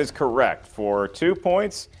 Christian. That is correct for 2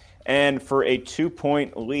 points and for a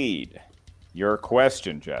 2-point lead. Your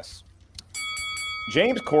question, Jess.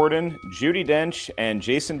 James Corden, Judi Dench, and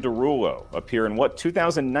Jason Derulo appear in what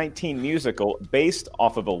 2019 musical based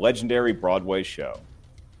off of a legendary Broadway show?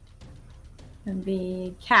 And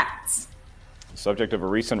the Cats. Subject of a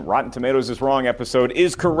recent Rotten Tomatoes is Wrong episode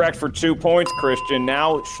is correct for 2 points, Christian.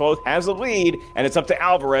 Now Schloth has a lead, and it's up to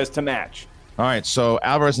Alvarez to match. All right, so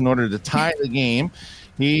Alvarez, in order to tie the game,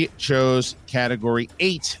 he chose category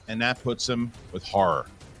 8, and that puts him with horror.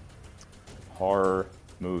 Horror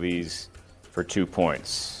movies for 2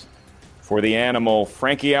 points. For the animal,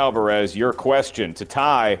 Frankie Alvarez, your question to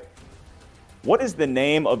tie. What is the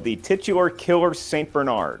name of the titular killer St.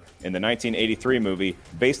 Bernard in the 1983 movie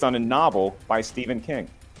based on a novel by Stephen King?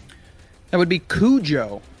 That would be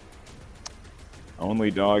Cujo.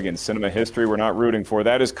 Only dog in cinema history we're not rooting for.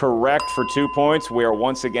 That is correct for 2 points. We are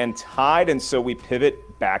once again tied, and so we pivot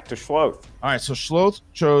back to Schloth. All right, so Schloth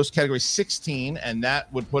chose category 16, and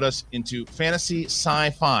that would put us into fantasy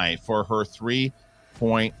sci-fi for her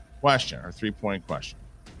 3-point question.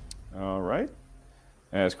 All right.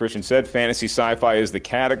 As Christian said, fantasy sci-fi is the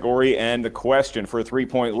category and the question for a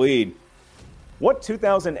 3-point lead. What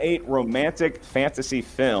 2008 romantic fantasy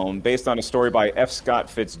film based on a story by F. Scott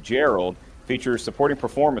Fitzgerald features supporting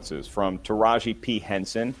performances from Taraji P.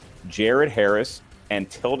 Henson, Jared Harris, and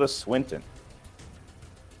Tilda Swinton?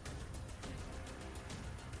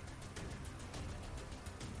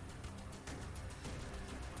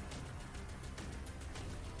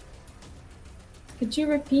 Could you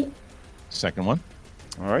repeat? Second one.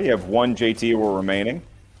 All right, you have 1 JT remaining.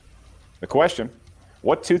 The question,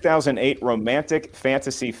 what 2008 romantic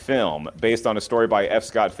fantasy film based on a story by F.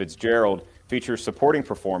 Scott Fitzgerald features supporting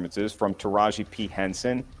performances from Taraji P.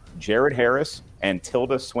 Henson, Jared Harris, and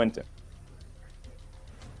Tilda Swinton?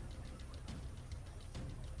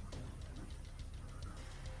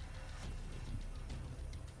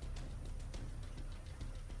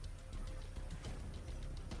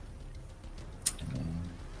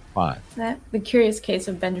 Five. Is that The Curious Case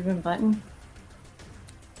of Benjamin Button?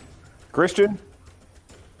 Christian,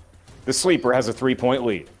 the sleeper has a 3-point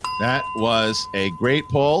lead. That was a great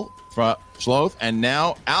pull from Schloth. And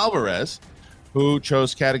now Alvarez, who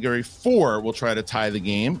chose category 4, will try to tie the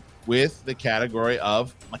game with the category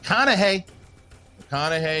of McConaughey.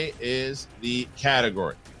 McConaughey is the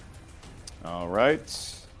category. All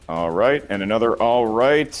right. And another all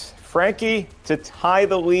right. Frankie, to tie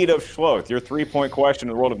the lead of Schloth, your 3-point question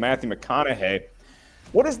in the world of Matthew McConaughey.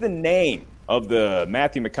 What is the name of the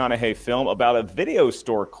Matthew McConaughey film about a video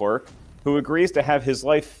store clerk who agrees to have his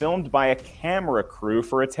life filmed by a camera crew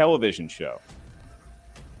for a television show?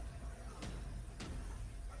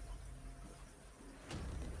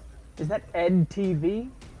 Is that Ed TV?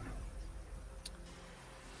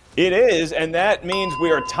 It is, and that means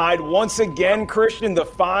we are tied once again, Christian. The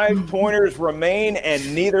 5 pointers remain,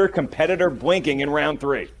 and neither competitor blinking in round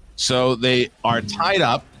 3. So they are tied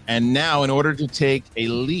up, and now in order to take a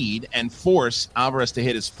lead and force Alvarez to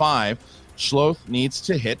hit his 5, Schloth needs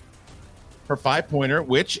to hit her 5-pointer,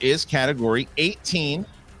 which is category 18,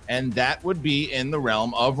 and that would be in the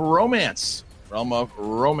realm of romance. Romantic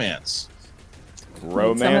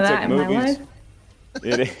movies.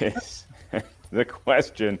 It is. The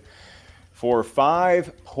question for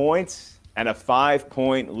 5 points and a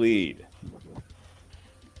 5-point lead.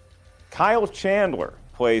 Kyle Chandler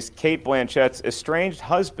plays Cate Blanchett's estranged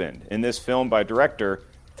husband in this film by director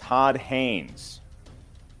Todd Haynes.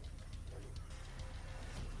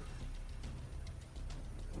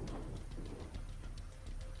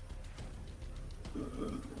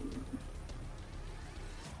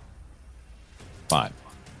 Five,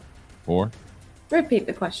 4. Repeat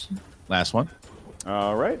the question. Last one.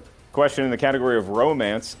 All right. Question in the category of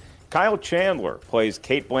romance. Kyle Chandler plays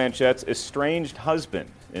Cate Blanchett's estranged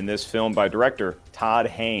husband in this film by director Todd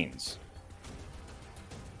Haynes.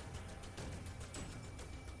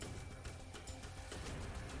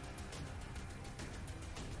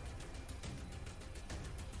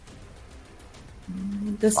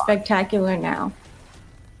 The Spectacular Now.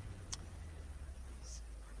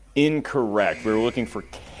 Incorrect. We were looking for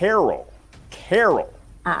Carol.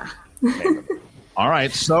 All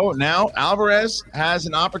right, so now Alvarez has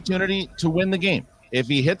an opportunity to win the game. If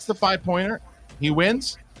he hits the 5-pointer, he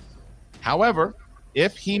wins. However,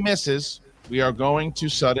 if he misses, we are going to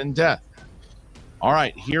sudden death. All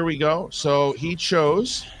right, here we go. So he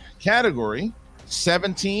chose category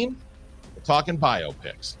 17. We're talking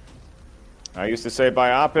biopics. I used to say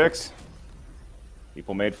biopics.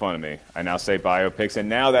 People made fun of me. I now say biopics, and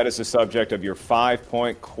now that is the subject of your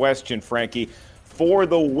 5-point question, Frankie, for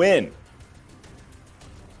the win.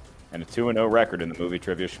 And a 2-0 record in the movie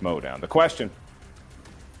Trivia Schmodown. The question: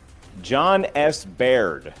 John S.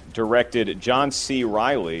 Baird directed John C.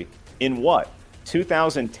 Reilly in what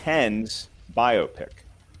 2010's biopic?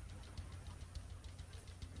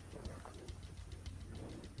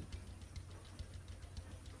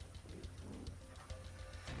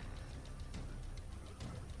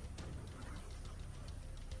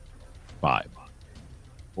 Five,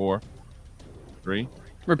 4, 3.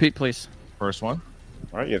 Repeat, please. First one.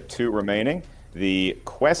 All right, you have 2 remaining. The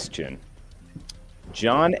question: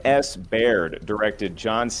 John S. Baird directed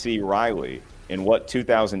John C. Reilly in what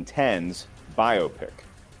 2010's biopic?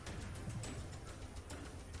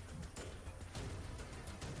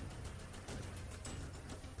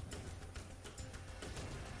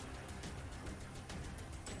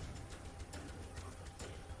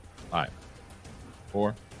 Five,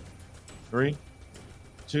 4, 3,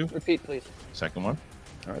 2. Repeat, please. Second one.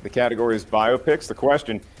 All right, the category is biopics. The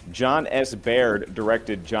question: John S. Baird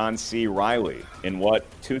directed John C. Reilly in what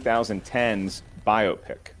 2010's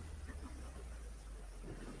biopic?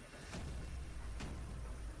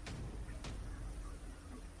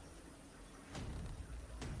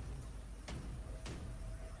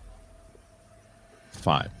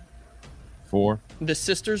 Five, 4. The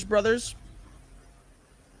Sisters Brothers.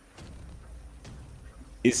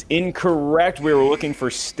 Is incorrect. We were looking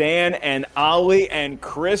for Stan and Ollie and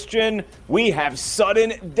Christian. We have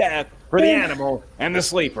sudden death for the animal and the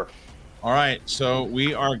sleeper. All right, so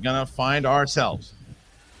we are going to find ourselves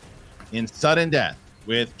in sudden death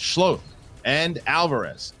with Schloth and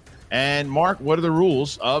Alvarez. And Mark, what are the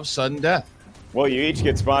rules of sudden death? Well, you each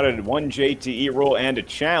get spotted 1 JTE rule and a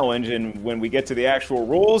challenge, and when we get to the actual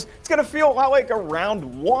rules, it's going to feel a lot like a round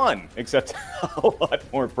 1, except a lot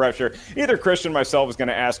more pressure. Either Christian or myself is going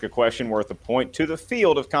to ask a question worth a point to the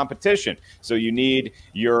field of competition. So you need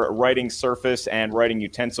your writing surface and writing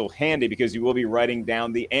utensil handy because you will be writing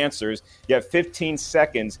down the answers. You have 15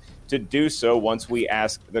 seconds to do so once we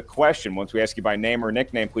ask the question. Once we ask you by name or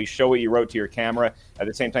nickname, please show what you wrote to your camera. At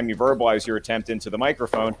the same time, you verbalize your attempt into the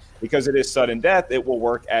microphone. Because it is sudden death, it will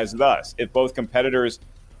work as thus. If both competitors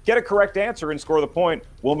get a correct answer and score the point,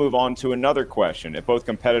 we'll move on to another question. If both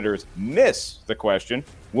competitors miss the question,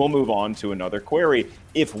 we'll move on to another query.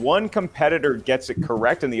 If one competitor gets it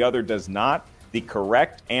correct and the other does not, the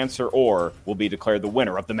correct answer or will be declared the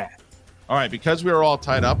winner of the match. All right, because we are all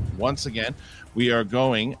tied up, once again, we are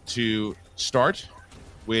going to start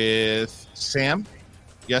with Sam.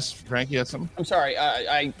 Yes, Frank, you had something? I'm sorry,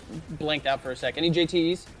 I blanked out for a second. Any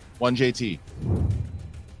JTs? 1 JT.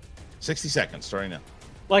 60 seconds starting now.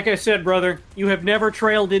 Like I said, brother, you have never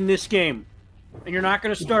trailed in this game, and you're not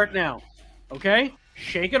going to start now. Okay?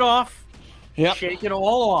 Shake it off. Yep. Shake it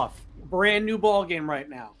all off. Brand new ball game right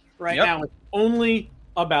now. Now, it's only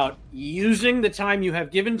about using the time you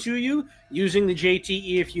have given to you, using the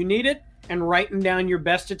JTE if you need it, and writing down your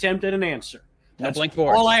best attempt at an answer. That's blank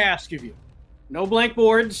boards. all I ask of you. No blank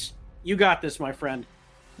boards. You got this, my friend.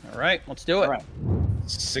 All right, let's do it. All right.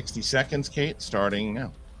 60 seconds, Kate, starting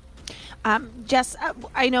now. Jess,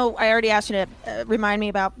 I know I already asked you to remind me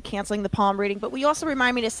about canceling the palm reading, but will you also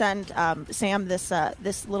remind me to send Sam this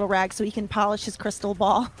little rag so he can polish his crystal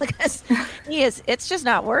ball? Because it's just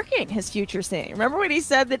not working, his future seeing. Remember when he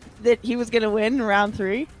said that he was going to win in round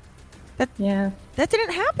 3? That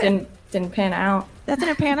didn't happen. Didn't pan out. That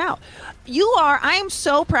didn't pan out. I am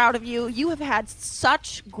so proud of you. You have had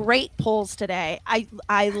such great pulls today.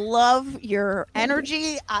 I love your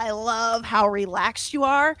energy. I love how relaxed you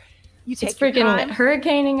are. You take it's freaking time.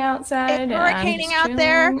 Hurricaning outside. It's hurricaning out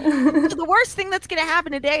there. The worst thing that's going to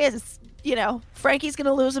happen today is, Frankie's going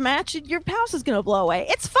to lose a match and your house is going to blow away.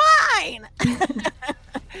 It's fine.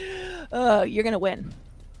 You're going to win.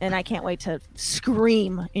 And I can't wait to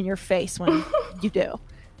scream in your face when you do.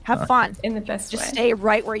 Have fun. In the best way. Just stay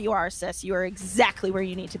right where you are, sis. You are exactly where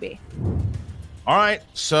you need to be. All right.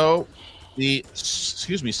 So the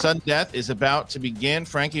sudden death is about to begin.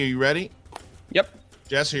 Frankie, are you ready? Yep.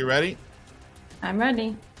 Jess, are you ready? I'm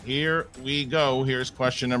ready. Here we go. Here's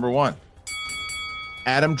question number 1.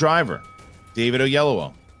 Adam Driver, David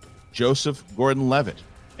Oyelowo, Joseph Gordon-Levitt,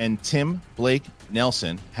 and Tim Blake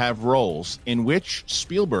Nelson have roles in which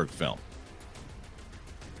Spielberg film?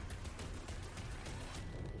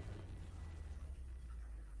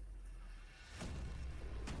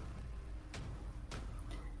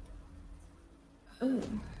 Ooh.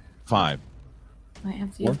 5. I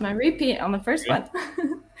have to use my repeat on the first one.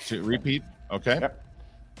 To repeat? Okay. Yep.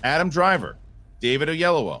 Adam Driver, David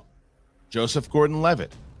Oyelowo, Joseph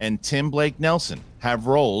Gordon-Levitt, and Tim Blake Nelson have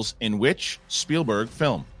roles in which Spielberg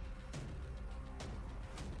film?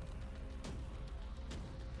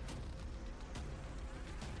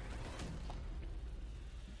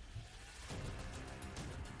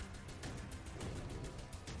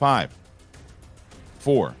 Five,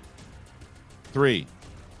 4, 3,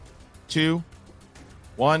 2,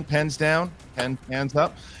 1. Pens down, hands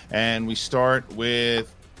up, and we start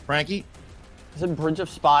with Frankie. Is it Bridge of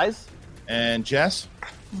Spies? And Jess.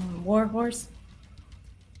 War Horse.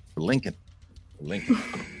 Lincoln.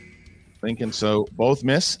 So both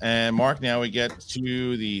miss. And Mark, now we get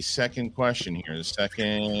to the second question here. The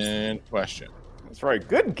second question. That's right.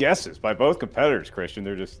 Good guesses by both competitors, Christian.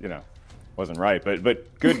 They're just, wasn't right,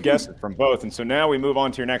 but good guesses from both. And so now we move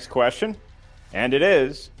on to your next question. And it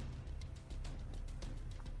is,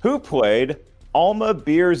 who played Alma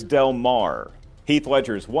Beers Del Mar, Heath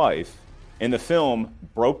Ledger's wife, in the film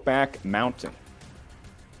Brokeback Mountain?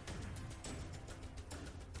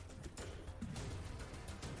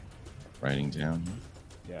 Writing down.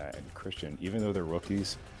 Yeah, and Christian, even though they're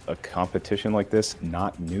rookies, a competition like this,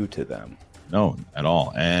 not new to them. No, at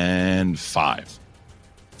all. And 5,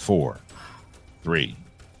 4, 3,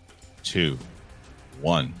 2,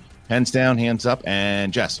 1. Pens down, hands up,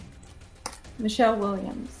 and Jess. Michelle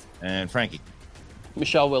Williams. And Frankie.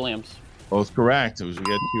 Michelle Williams. Both correct. As we get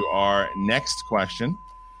to our next question.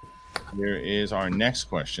 Here is our next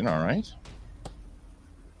question, all right.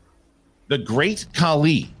 The Great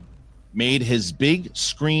Khali made his big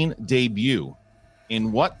screen debut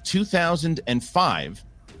in what 2005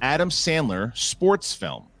 Adam Sandler sports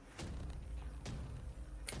film?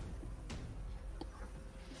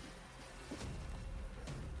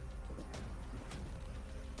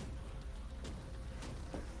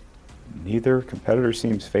 Neither competitor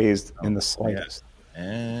seems phased in the slightest.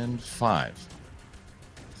 And 5,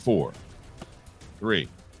 4, 3,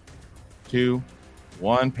 2,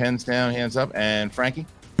 1. Pens down, hands up. And Frankie?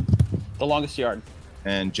 The Longest Yard.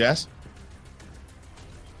 And Jess?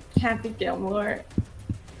 Happy Gilmore.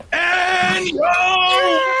 And go!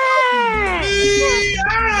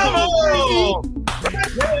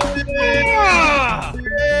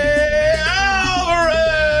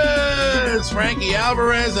 Alvarez! Frankie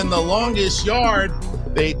Alvarez and The Longest Yard.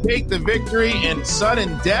 They take the victory in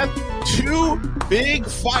sudden death. 2 big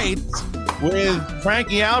fights with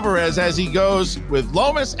Frankie Alvarez as he goes with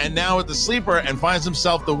Lomas and now with the sleeper and finds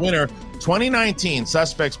himself the winner. 2019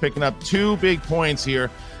 Suspects picking up 2 big points here,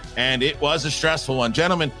 and it was a stressful one.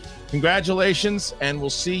 Gentlemen, congratulations, and we'll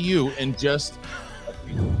see you in just a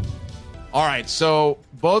few. All right, so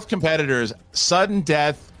both competitors, sudden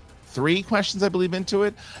death, 3 questions, I believe, into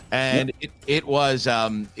it, and it was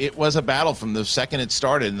a battle from the second it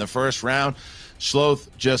started. In the first round, Schloth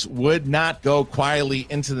just would not go quietly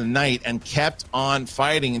into the night and kept on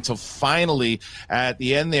fighting until finally, at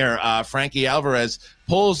the end there, Frankie Alvarez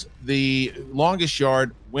pulls the longest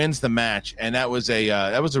yard, wins the match, and that was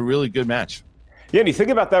a really good match. Yeah, and you think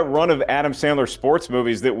about that run of Adam Sandler sports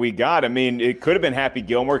movies that we got. I mean, it could have been Happy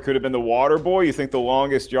Gilmore, it could have been The Water Boy. You think The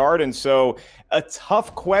Longest Yard, and so a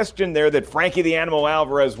tough question there that Frankie the Animal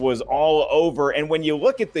Alvarez was all over. And when you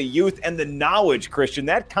look at the youth and the knowledge, Christian,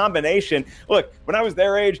 that combination. Look, when I was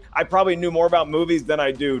their age, I probably knew more about movies than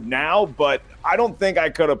I do now, but I don't think I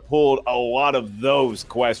could have pulled a lot of those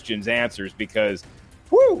questions answers because,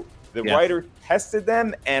 the writer tested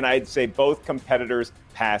them, and I'd say both competitors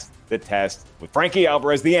passed the test, with Frankie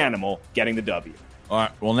Alvarez, the Animal, getting the W. All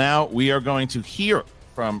right. Well, now we are going to hear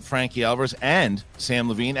from Frankie Alvarez and Sam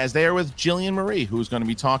Levine as they are with Jillian Marie, who's going to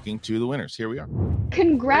be talking to the winners. Here we are.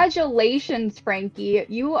 Congratulations, Frankie.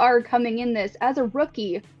 You are coming in this as a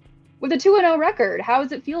rookie with a 2-0 record. How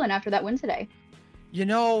is it feeling after that win today? You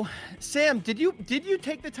know, Sam, did you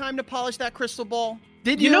take the time to polish that crystal ball?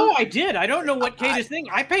 Did you? You know I did. I don't know what Kate is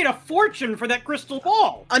thinking. I paid a fortune for that crystal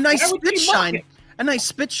ball. A nice spit shine. A nice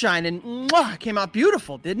spit shine, and came out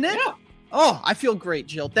beautiful, didn't it? Yeah. Oh, I feel great,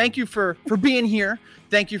 Jill. Thank you for being here.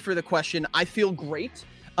 Thank you for the question. I feel great.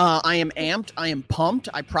 I am amped. I am pumped.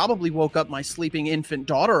 I probably woke up my sleeping infant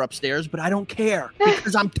daughter upstairs, but I don't care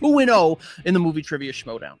because I'm 2-0 in the movie Trivia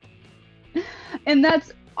Schmodown. And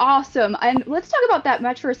that's awesome. And let's talk about that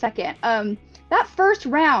match for a second. That first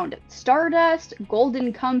round, Stardust,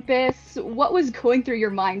 Golden Compass, what was going through your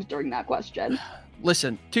mind during that question?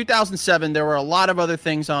 Listen, 2007, there were a lot of other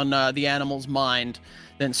things on the Animal's mind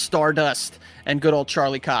than Stardust and good old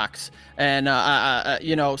Charlie Cox. And,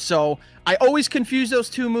 so I always confuse those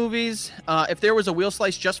two movies. If there was a wheel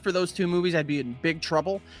slice just for those two movies, I'd be in big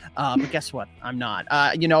trouble. But guess what? I'm not.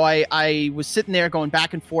 I was sitting there going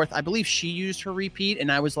back and forth. I believe she used her repeat, and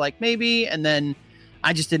I was like, maybe. And then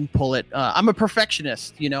I just didn't pull it. I'm a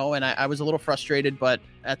perfectionist, and I was a little frustrated, but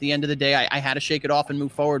at the end of the day, I had to shake it off and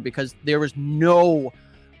move forward because there was no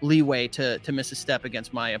leeway to miss a step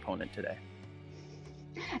against my opponent today.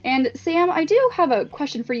 And Sam, I do have a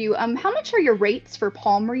question for you. How much are your rates for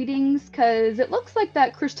palm readings? Because it looks like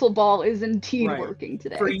that crystal ball is indeed working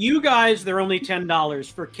today. For you guys, they're only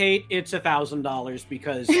 $10. For Kate, it's $1,000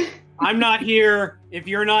 because I'm not here. If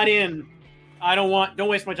you're not in, don't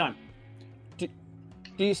waste my time.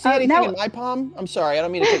 Do you see anything in my palm? I'm sorry, I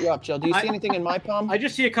don't mean to cut you off, Jill. Do you see anything in my palm? I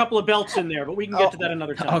just see a couple of belts in there, but we can get to that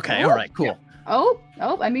another time. Okay, all right, cool. Oh,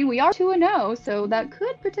 I mean, we are 2-0, so that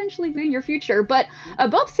could potentially be in your future. But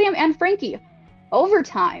both Sam and Frankie,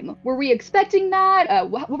 overtime. Were we expecting that?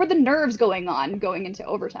 What were the nerves going into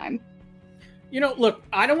overtime? Look,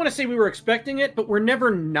 I don't want to say we were expecting it, but we're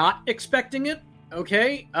never not expecting it.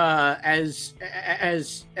 Okay, as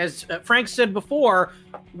Frank said before,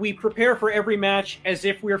 we prepare for every match as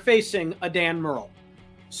if we're facing a Dan Murrell.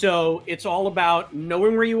 So it's all about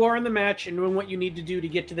knowing where you are in the match and knowing what you need to do to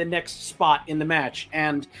get to the next spot in the match.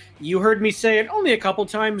 And you heard me say it only a couple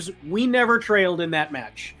times. We never trailed in that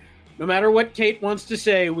match. No matter what Kate wants to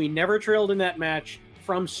say, we never trailed in that match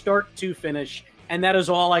from start to finish. And that is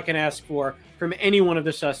all I can ask for from any one of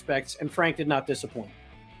the suspects. And Frank did not disappoint.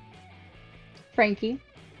 Frankie?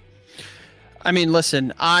 I mean,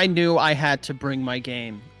 listen, I knew I had to bring my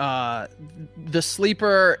game. The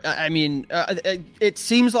sleeper, it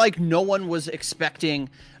seems like no one was expecting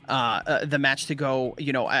the match to go,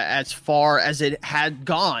 as far as it had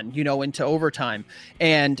gone, into overtime.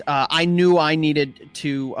 And I knew I needed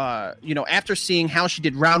to, after seeing how she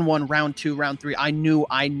did round 1, round 2, round 3, I knew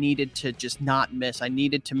I needed to just not miss. I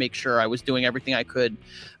needed to make sure I was doing everything I could.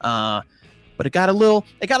 But it got a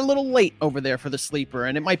little late over there for the sleeper,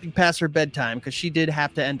 and it might be past her bedtime because she did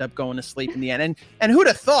have to end up going to sleep in the end. And who'd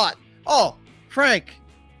have thought? Oh, Frank,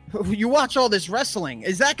 you watch all this wrestling.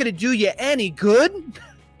 Is that going to do you any good?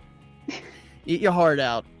 Eat your heart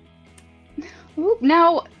out.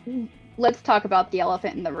 Now, let's talk about the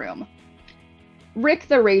elephant in the room. Rick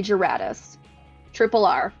the Rager Radis, Triple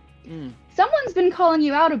R. Someone's been calling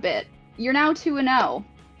you out a bit. You're now 2-0.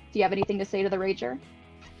 Do you have anything to say to the Rager?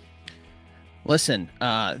 Listen,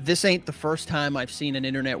 this ain't the first time I've seen an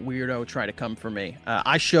internet weirdo try to come for me.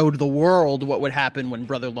 I showed the world what would happen when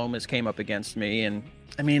Brother Lomas came up against me, and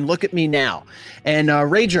I mean, look at me now. And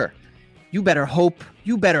Rager, you better hope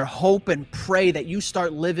and pray that you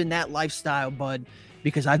start living that lifestyle, bud,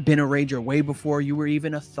 because I've been a Rager way before you were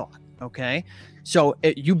even a thought, okay? So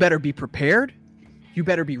you better be prepared, you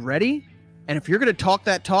better be ready, and if you're going to talk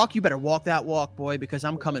that talk, you better walk that walk, boy, because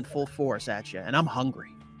I'm coming full force at you, and I'm hungry.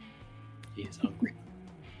 He is hungry.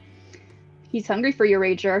 He's hungry for you,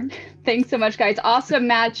 Rager. Thanks so much, guys. Awesome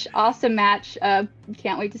match.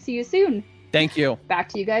 Can't wait to see you soon. Thank you. Back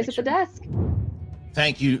to you guys at the desk.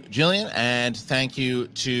 Thank you, Jillian, and thank you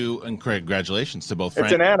to and congratulations to both.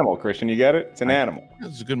 It's an animal, Christian. You get it? It's an animal.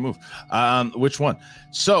 It's a good move. Which one?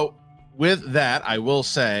 So with that, I will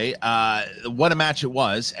say what a match it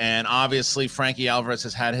was, and obviously Frankie Alvarez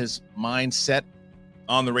has had his mind set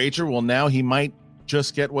on the Rager. Well, now he might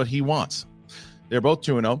just get what he wants. They're both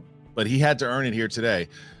 2-0, but he had to earn it here today.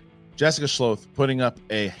 Jessica Schloth putting up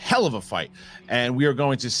a hell of a fight, and we are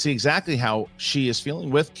going to see exactly how she is feeling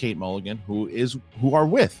with Kate Mulligan, who are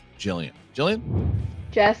with Jillian. Jillian?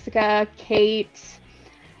 Jessica, Kate,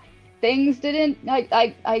 things didn't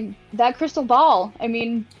I that crystal ball. I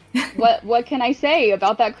mean, what can I say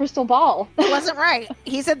about that crystal ball? It wasn't right.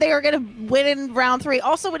 He said they were going to win in round 3.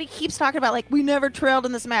 Also, what he keeps talking about, like, we never trailed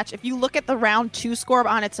in this match. If you look at the round 2 score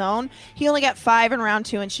on its own, he only got 5 in round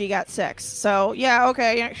 2 and she got 6. So, yeah,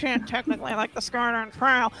 okay, she didn't technically like the score on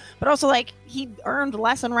trial, but also, like, he earned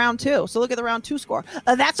less in round 2. So look at the round 2 score.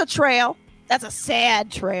 That's a trail. That's a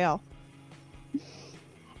sad trail.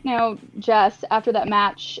 Now, Jess, after that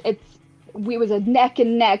match, it was a neck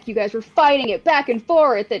and neck. You guys were fighting it back and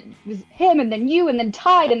forth. It was him and then you and then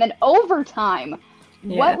tied and then overtime.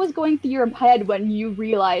 Yeah. What was going through your head when you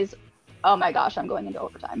realized, oh my gosh, I'm going into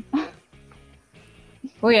overtime?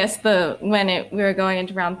 Well, yes, we were going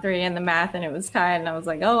into round 3 and the math and it was tied and I was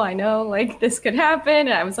like, oh, I know, like this could happen.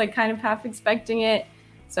 And I was like kind of half expecting it.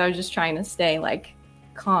 So I was just trying to stay like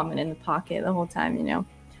calm and in the pocket the whole time, you know.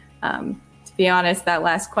 To be honest, that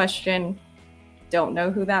last question, don't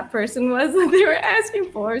know who that person was that they were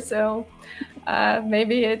asking for, so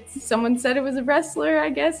maybe someone said it was a wrestler, I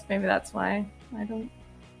guess. Maybe that's why. I don't.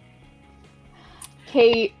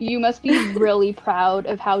 Kate, you must be really proud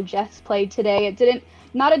of how Jess played today.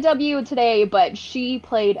 Not a W today, but she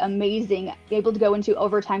played amazing, able to go into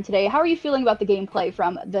overtime today. How are you feeling about the gameplay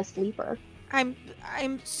from the Sleeper? I'm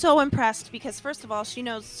so impressed because, first of all, she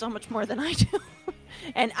knows so much more than I do.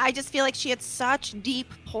 And I just feel like she had such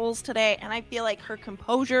deep pulls today, and I feel like her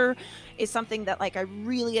composure is something that, like, I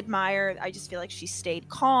really admire. I just feel like she stayed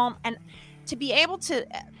calm, and to be able to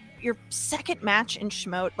your second match in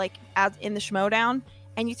Schmo, like as in the Schmodown,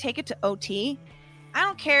 and you take it to OT. I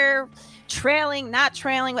don't care, trailing, not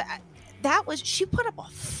trailing. She put up a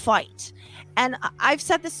fight, and I've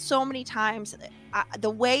said this so many times. The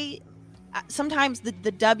way. Sometimes the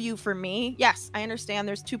W for me, yes, I understand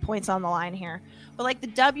there's 2 points on the line here, but like the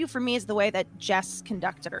W for me is the way that Jess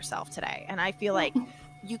conducted herself today. And I feel like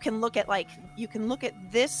you can look at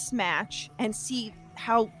this match and see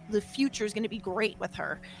how the future is going to be great with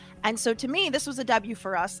her. And so to me, this was a W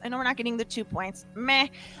for us. I know we're not getting the 2 points. Meh.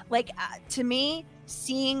 To me,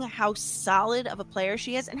 seeing how solid of a player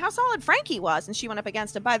she is and how solid Frankie was. And she went up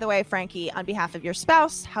against him. By the way, Frankie, on behalf of your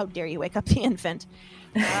spouse, how dare you wake up the infant?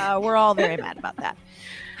 We're all very mad about that.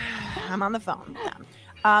 I'm on the phone with them.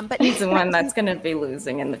 But he's the one that's going to be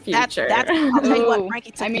losing in the future. I'll tell you what,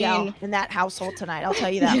 Frankie took me out in that household tonight. I'll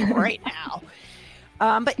tell you that right now.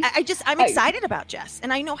 But I'm excited about Jess,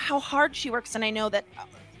 and I know how hard she works, and I know that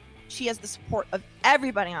she has the support of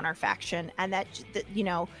everybody on our faction, and that you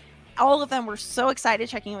know, all of them were so excited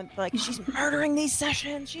checking in, like, she's murdering these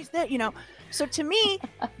sessions. She's there, you know. So to me,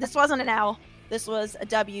 this wasn't an L. This was a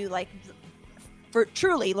W, like, for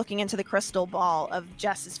truly looking into the crystal ball of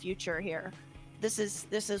Jess's future here. This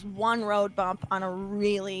is one road bump on a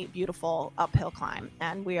really beautiful uphill climb,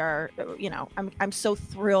 and we are, you know, I'm so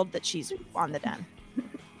thrilled that she's on the den.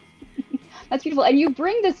 That's beautiful, and you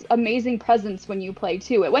bring this amazing presence when you play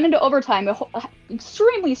too. It went into overtime,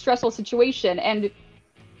 extremely stressful situation, and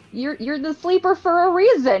you're the Sleeper for a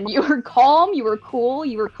reason. You were calm, you were cool,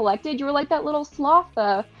 you were collected. You were like that little sloth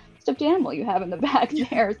stuffed animal you have in the back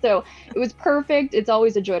there. So it was perfect. It's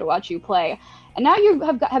always a joy to watch you play. And now you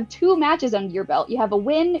have 2 matches under your belt. You have a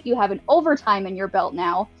win, you have an overtime in your belt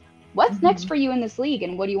now. What's next for you in this league,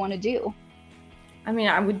 and what do you want to do? I mean,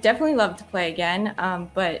 I would definitely love to play again,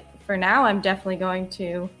 but for now, I'm definitely going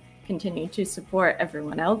to continue to support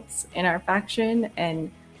everyone else in our faction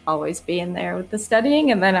and always be in there with the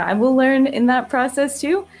studying, and then I will learn in that process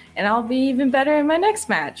too, and I'll be even better in my next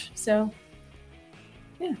match. So,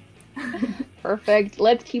 yeah. Perfect.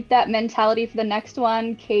 Let's keep that mentality for the next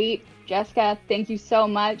one. Kate, Jessica, thank you so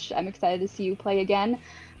much. I'm excited to see you play again.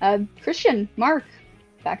 Christian, Mark,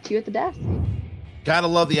 back to you at the desk. Gotta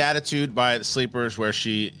love the attitude by the Sleepers where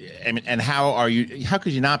and how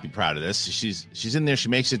could you not be proud of this? She's in there, she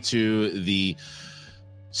makes it to the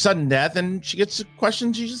sudden death, and she gets a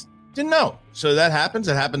question she just didn't know. So that happens.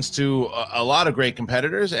 It happens to a lot of great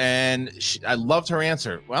competitors, and I loved her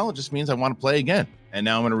answer. Well, it just means I want to play again, and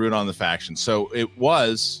now I'm going to root on the faction. So it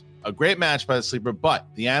was a great match by the Sleeper, but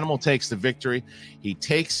the animal takes the victory. He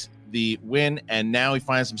takes the win, and now he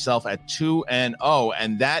finds himself at 2-0,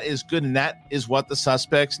 and that is good, and that is what the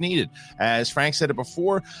Suspects needed. As Frank said it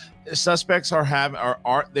before, the Suspects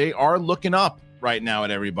are looking up right now at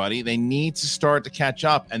everybody. They need to start to catch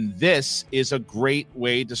up, and this is a great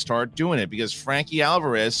way to start doing it because Frankie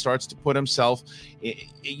Alvarez starts to put himself.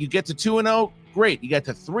 You get to 2-0, great. You get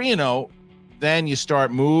to 3-0, then you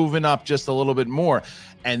start moving up just a little bit more,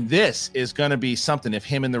 and this is going to be something if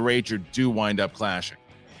him and the Rager do wind up clashing.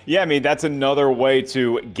 Yeah, I mean, that's another way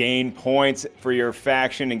to gain points for your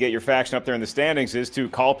faction and get your faction up there in the standings is to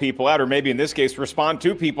call people out, or maybe in this case, respond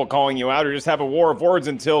to people calling you out, or just have a war of words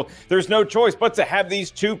until there's no choice but to have these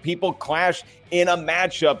two people clash in a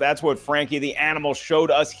matchup. That's what Frankie the Animal showed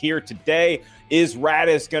us here today. Is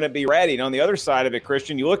Radis going to be ready? And on the other side of it,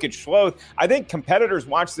 Christian, you look at Schloth. I think competitors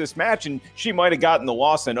watch this match, and she might have gotten the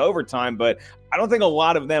loss in overtime, but I don't think a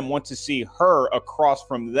lot of them want to see her across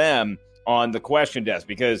from them on the question desk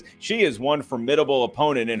because she is one formidable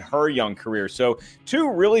opponent in her young career. So two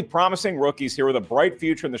really promising rookies here with a bright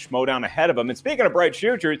future in the Schmoedown ahead of them. And speaking of bright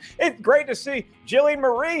futures, it's great to see Jillian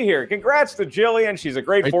Marie here. Congrats to Jillian. She's a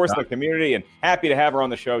great force in the community and happy to have her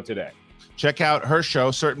on the show today. Check out her show,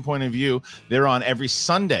 Certain Point of View. They're on every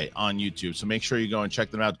Sunday on YouTube, so make sure you go and check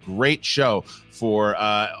them out. Great show for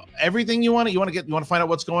everything you want to. You want to find out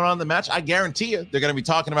what's going on in the match. I guarantee you, they're going to be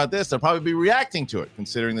talking about this. They'll probably be reacting to it,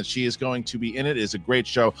 considering that she is going to be in it. It is a great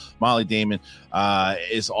show. Molly Damon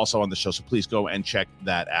is also on the show, so please go and check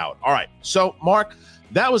that out. All right, so Mark,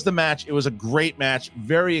 that was the match. It was a great match.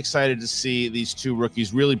 Very excited to see these two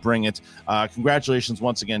rookies really bring it. Congratulations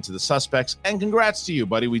once again to the Suspects, and congrats to you,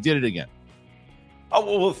 buddy. We did it again.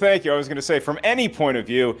 Oh, well, thank you. I was going to say, from any point of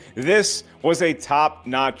view, this was a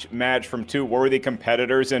top-notch match from two worthy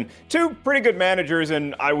competitors and two pretty good managers,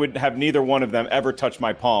 and I would have neither one of them ever touch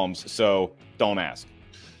my palms, so don't ask.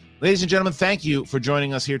 Ladies and gentlemen, thank you for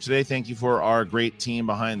joining us here today. Thank you for our great team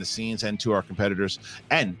behind the scenes and to our competitors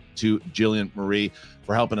and to Jillian Marie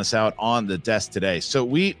for helping us out on the desk today. So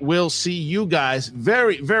we will see you guys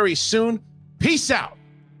very, very soon. Peace out.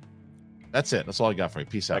 That's it. That's all I got for you.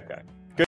 Peace out. Okay.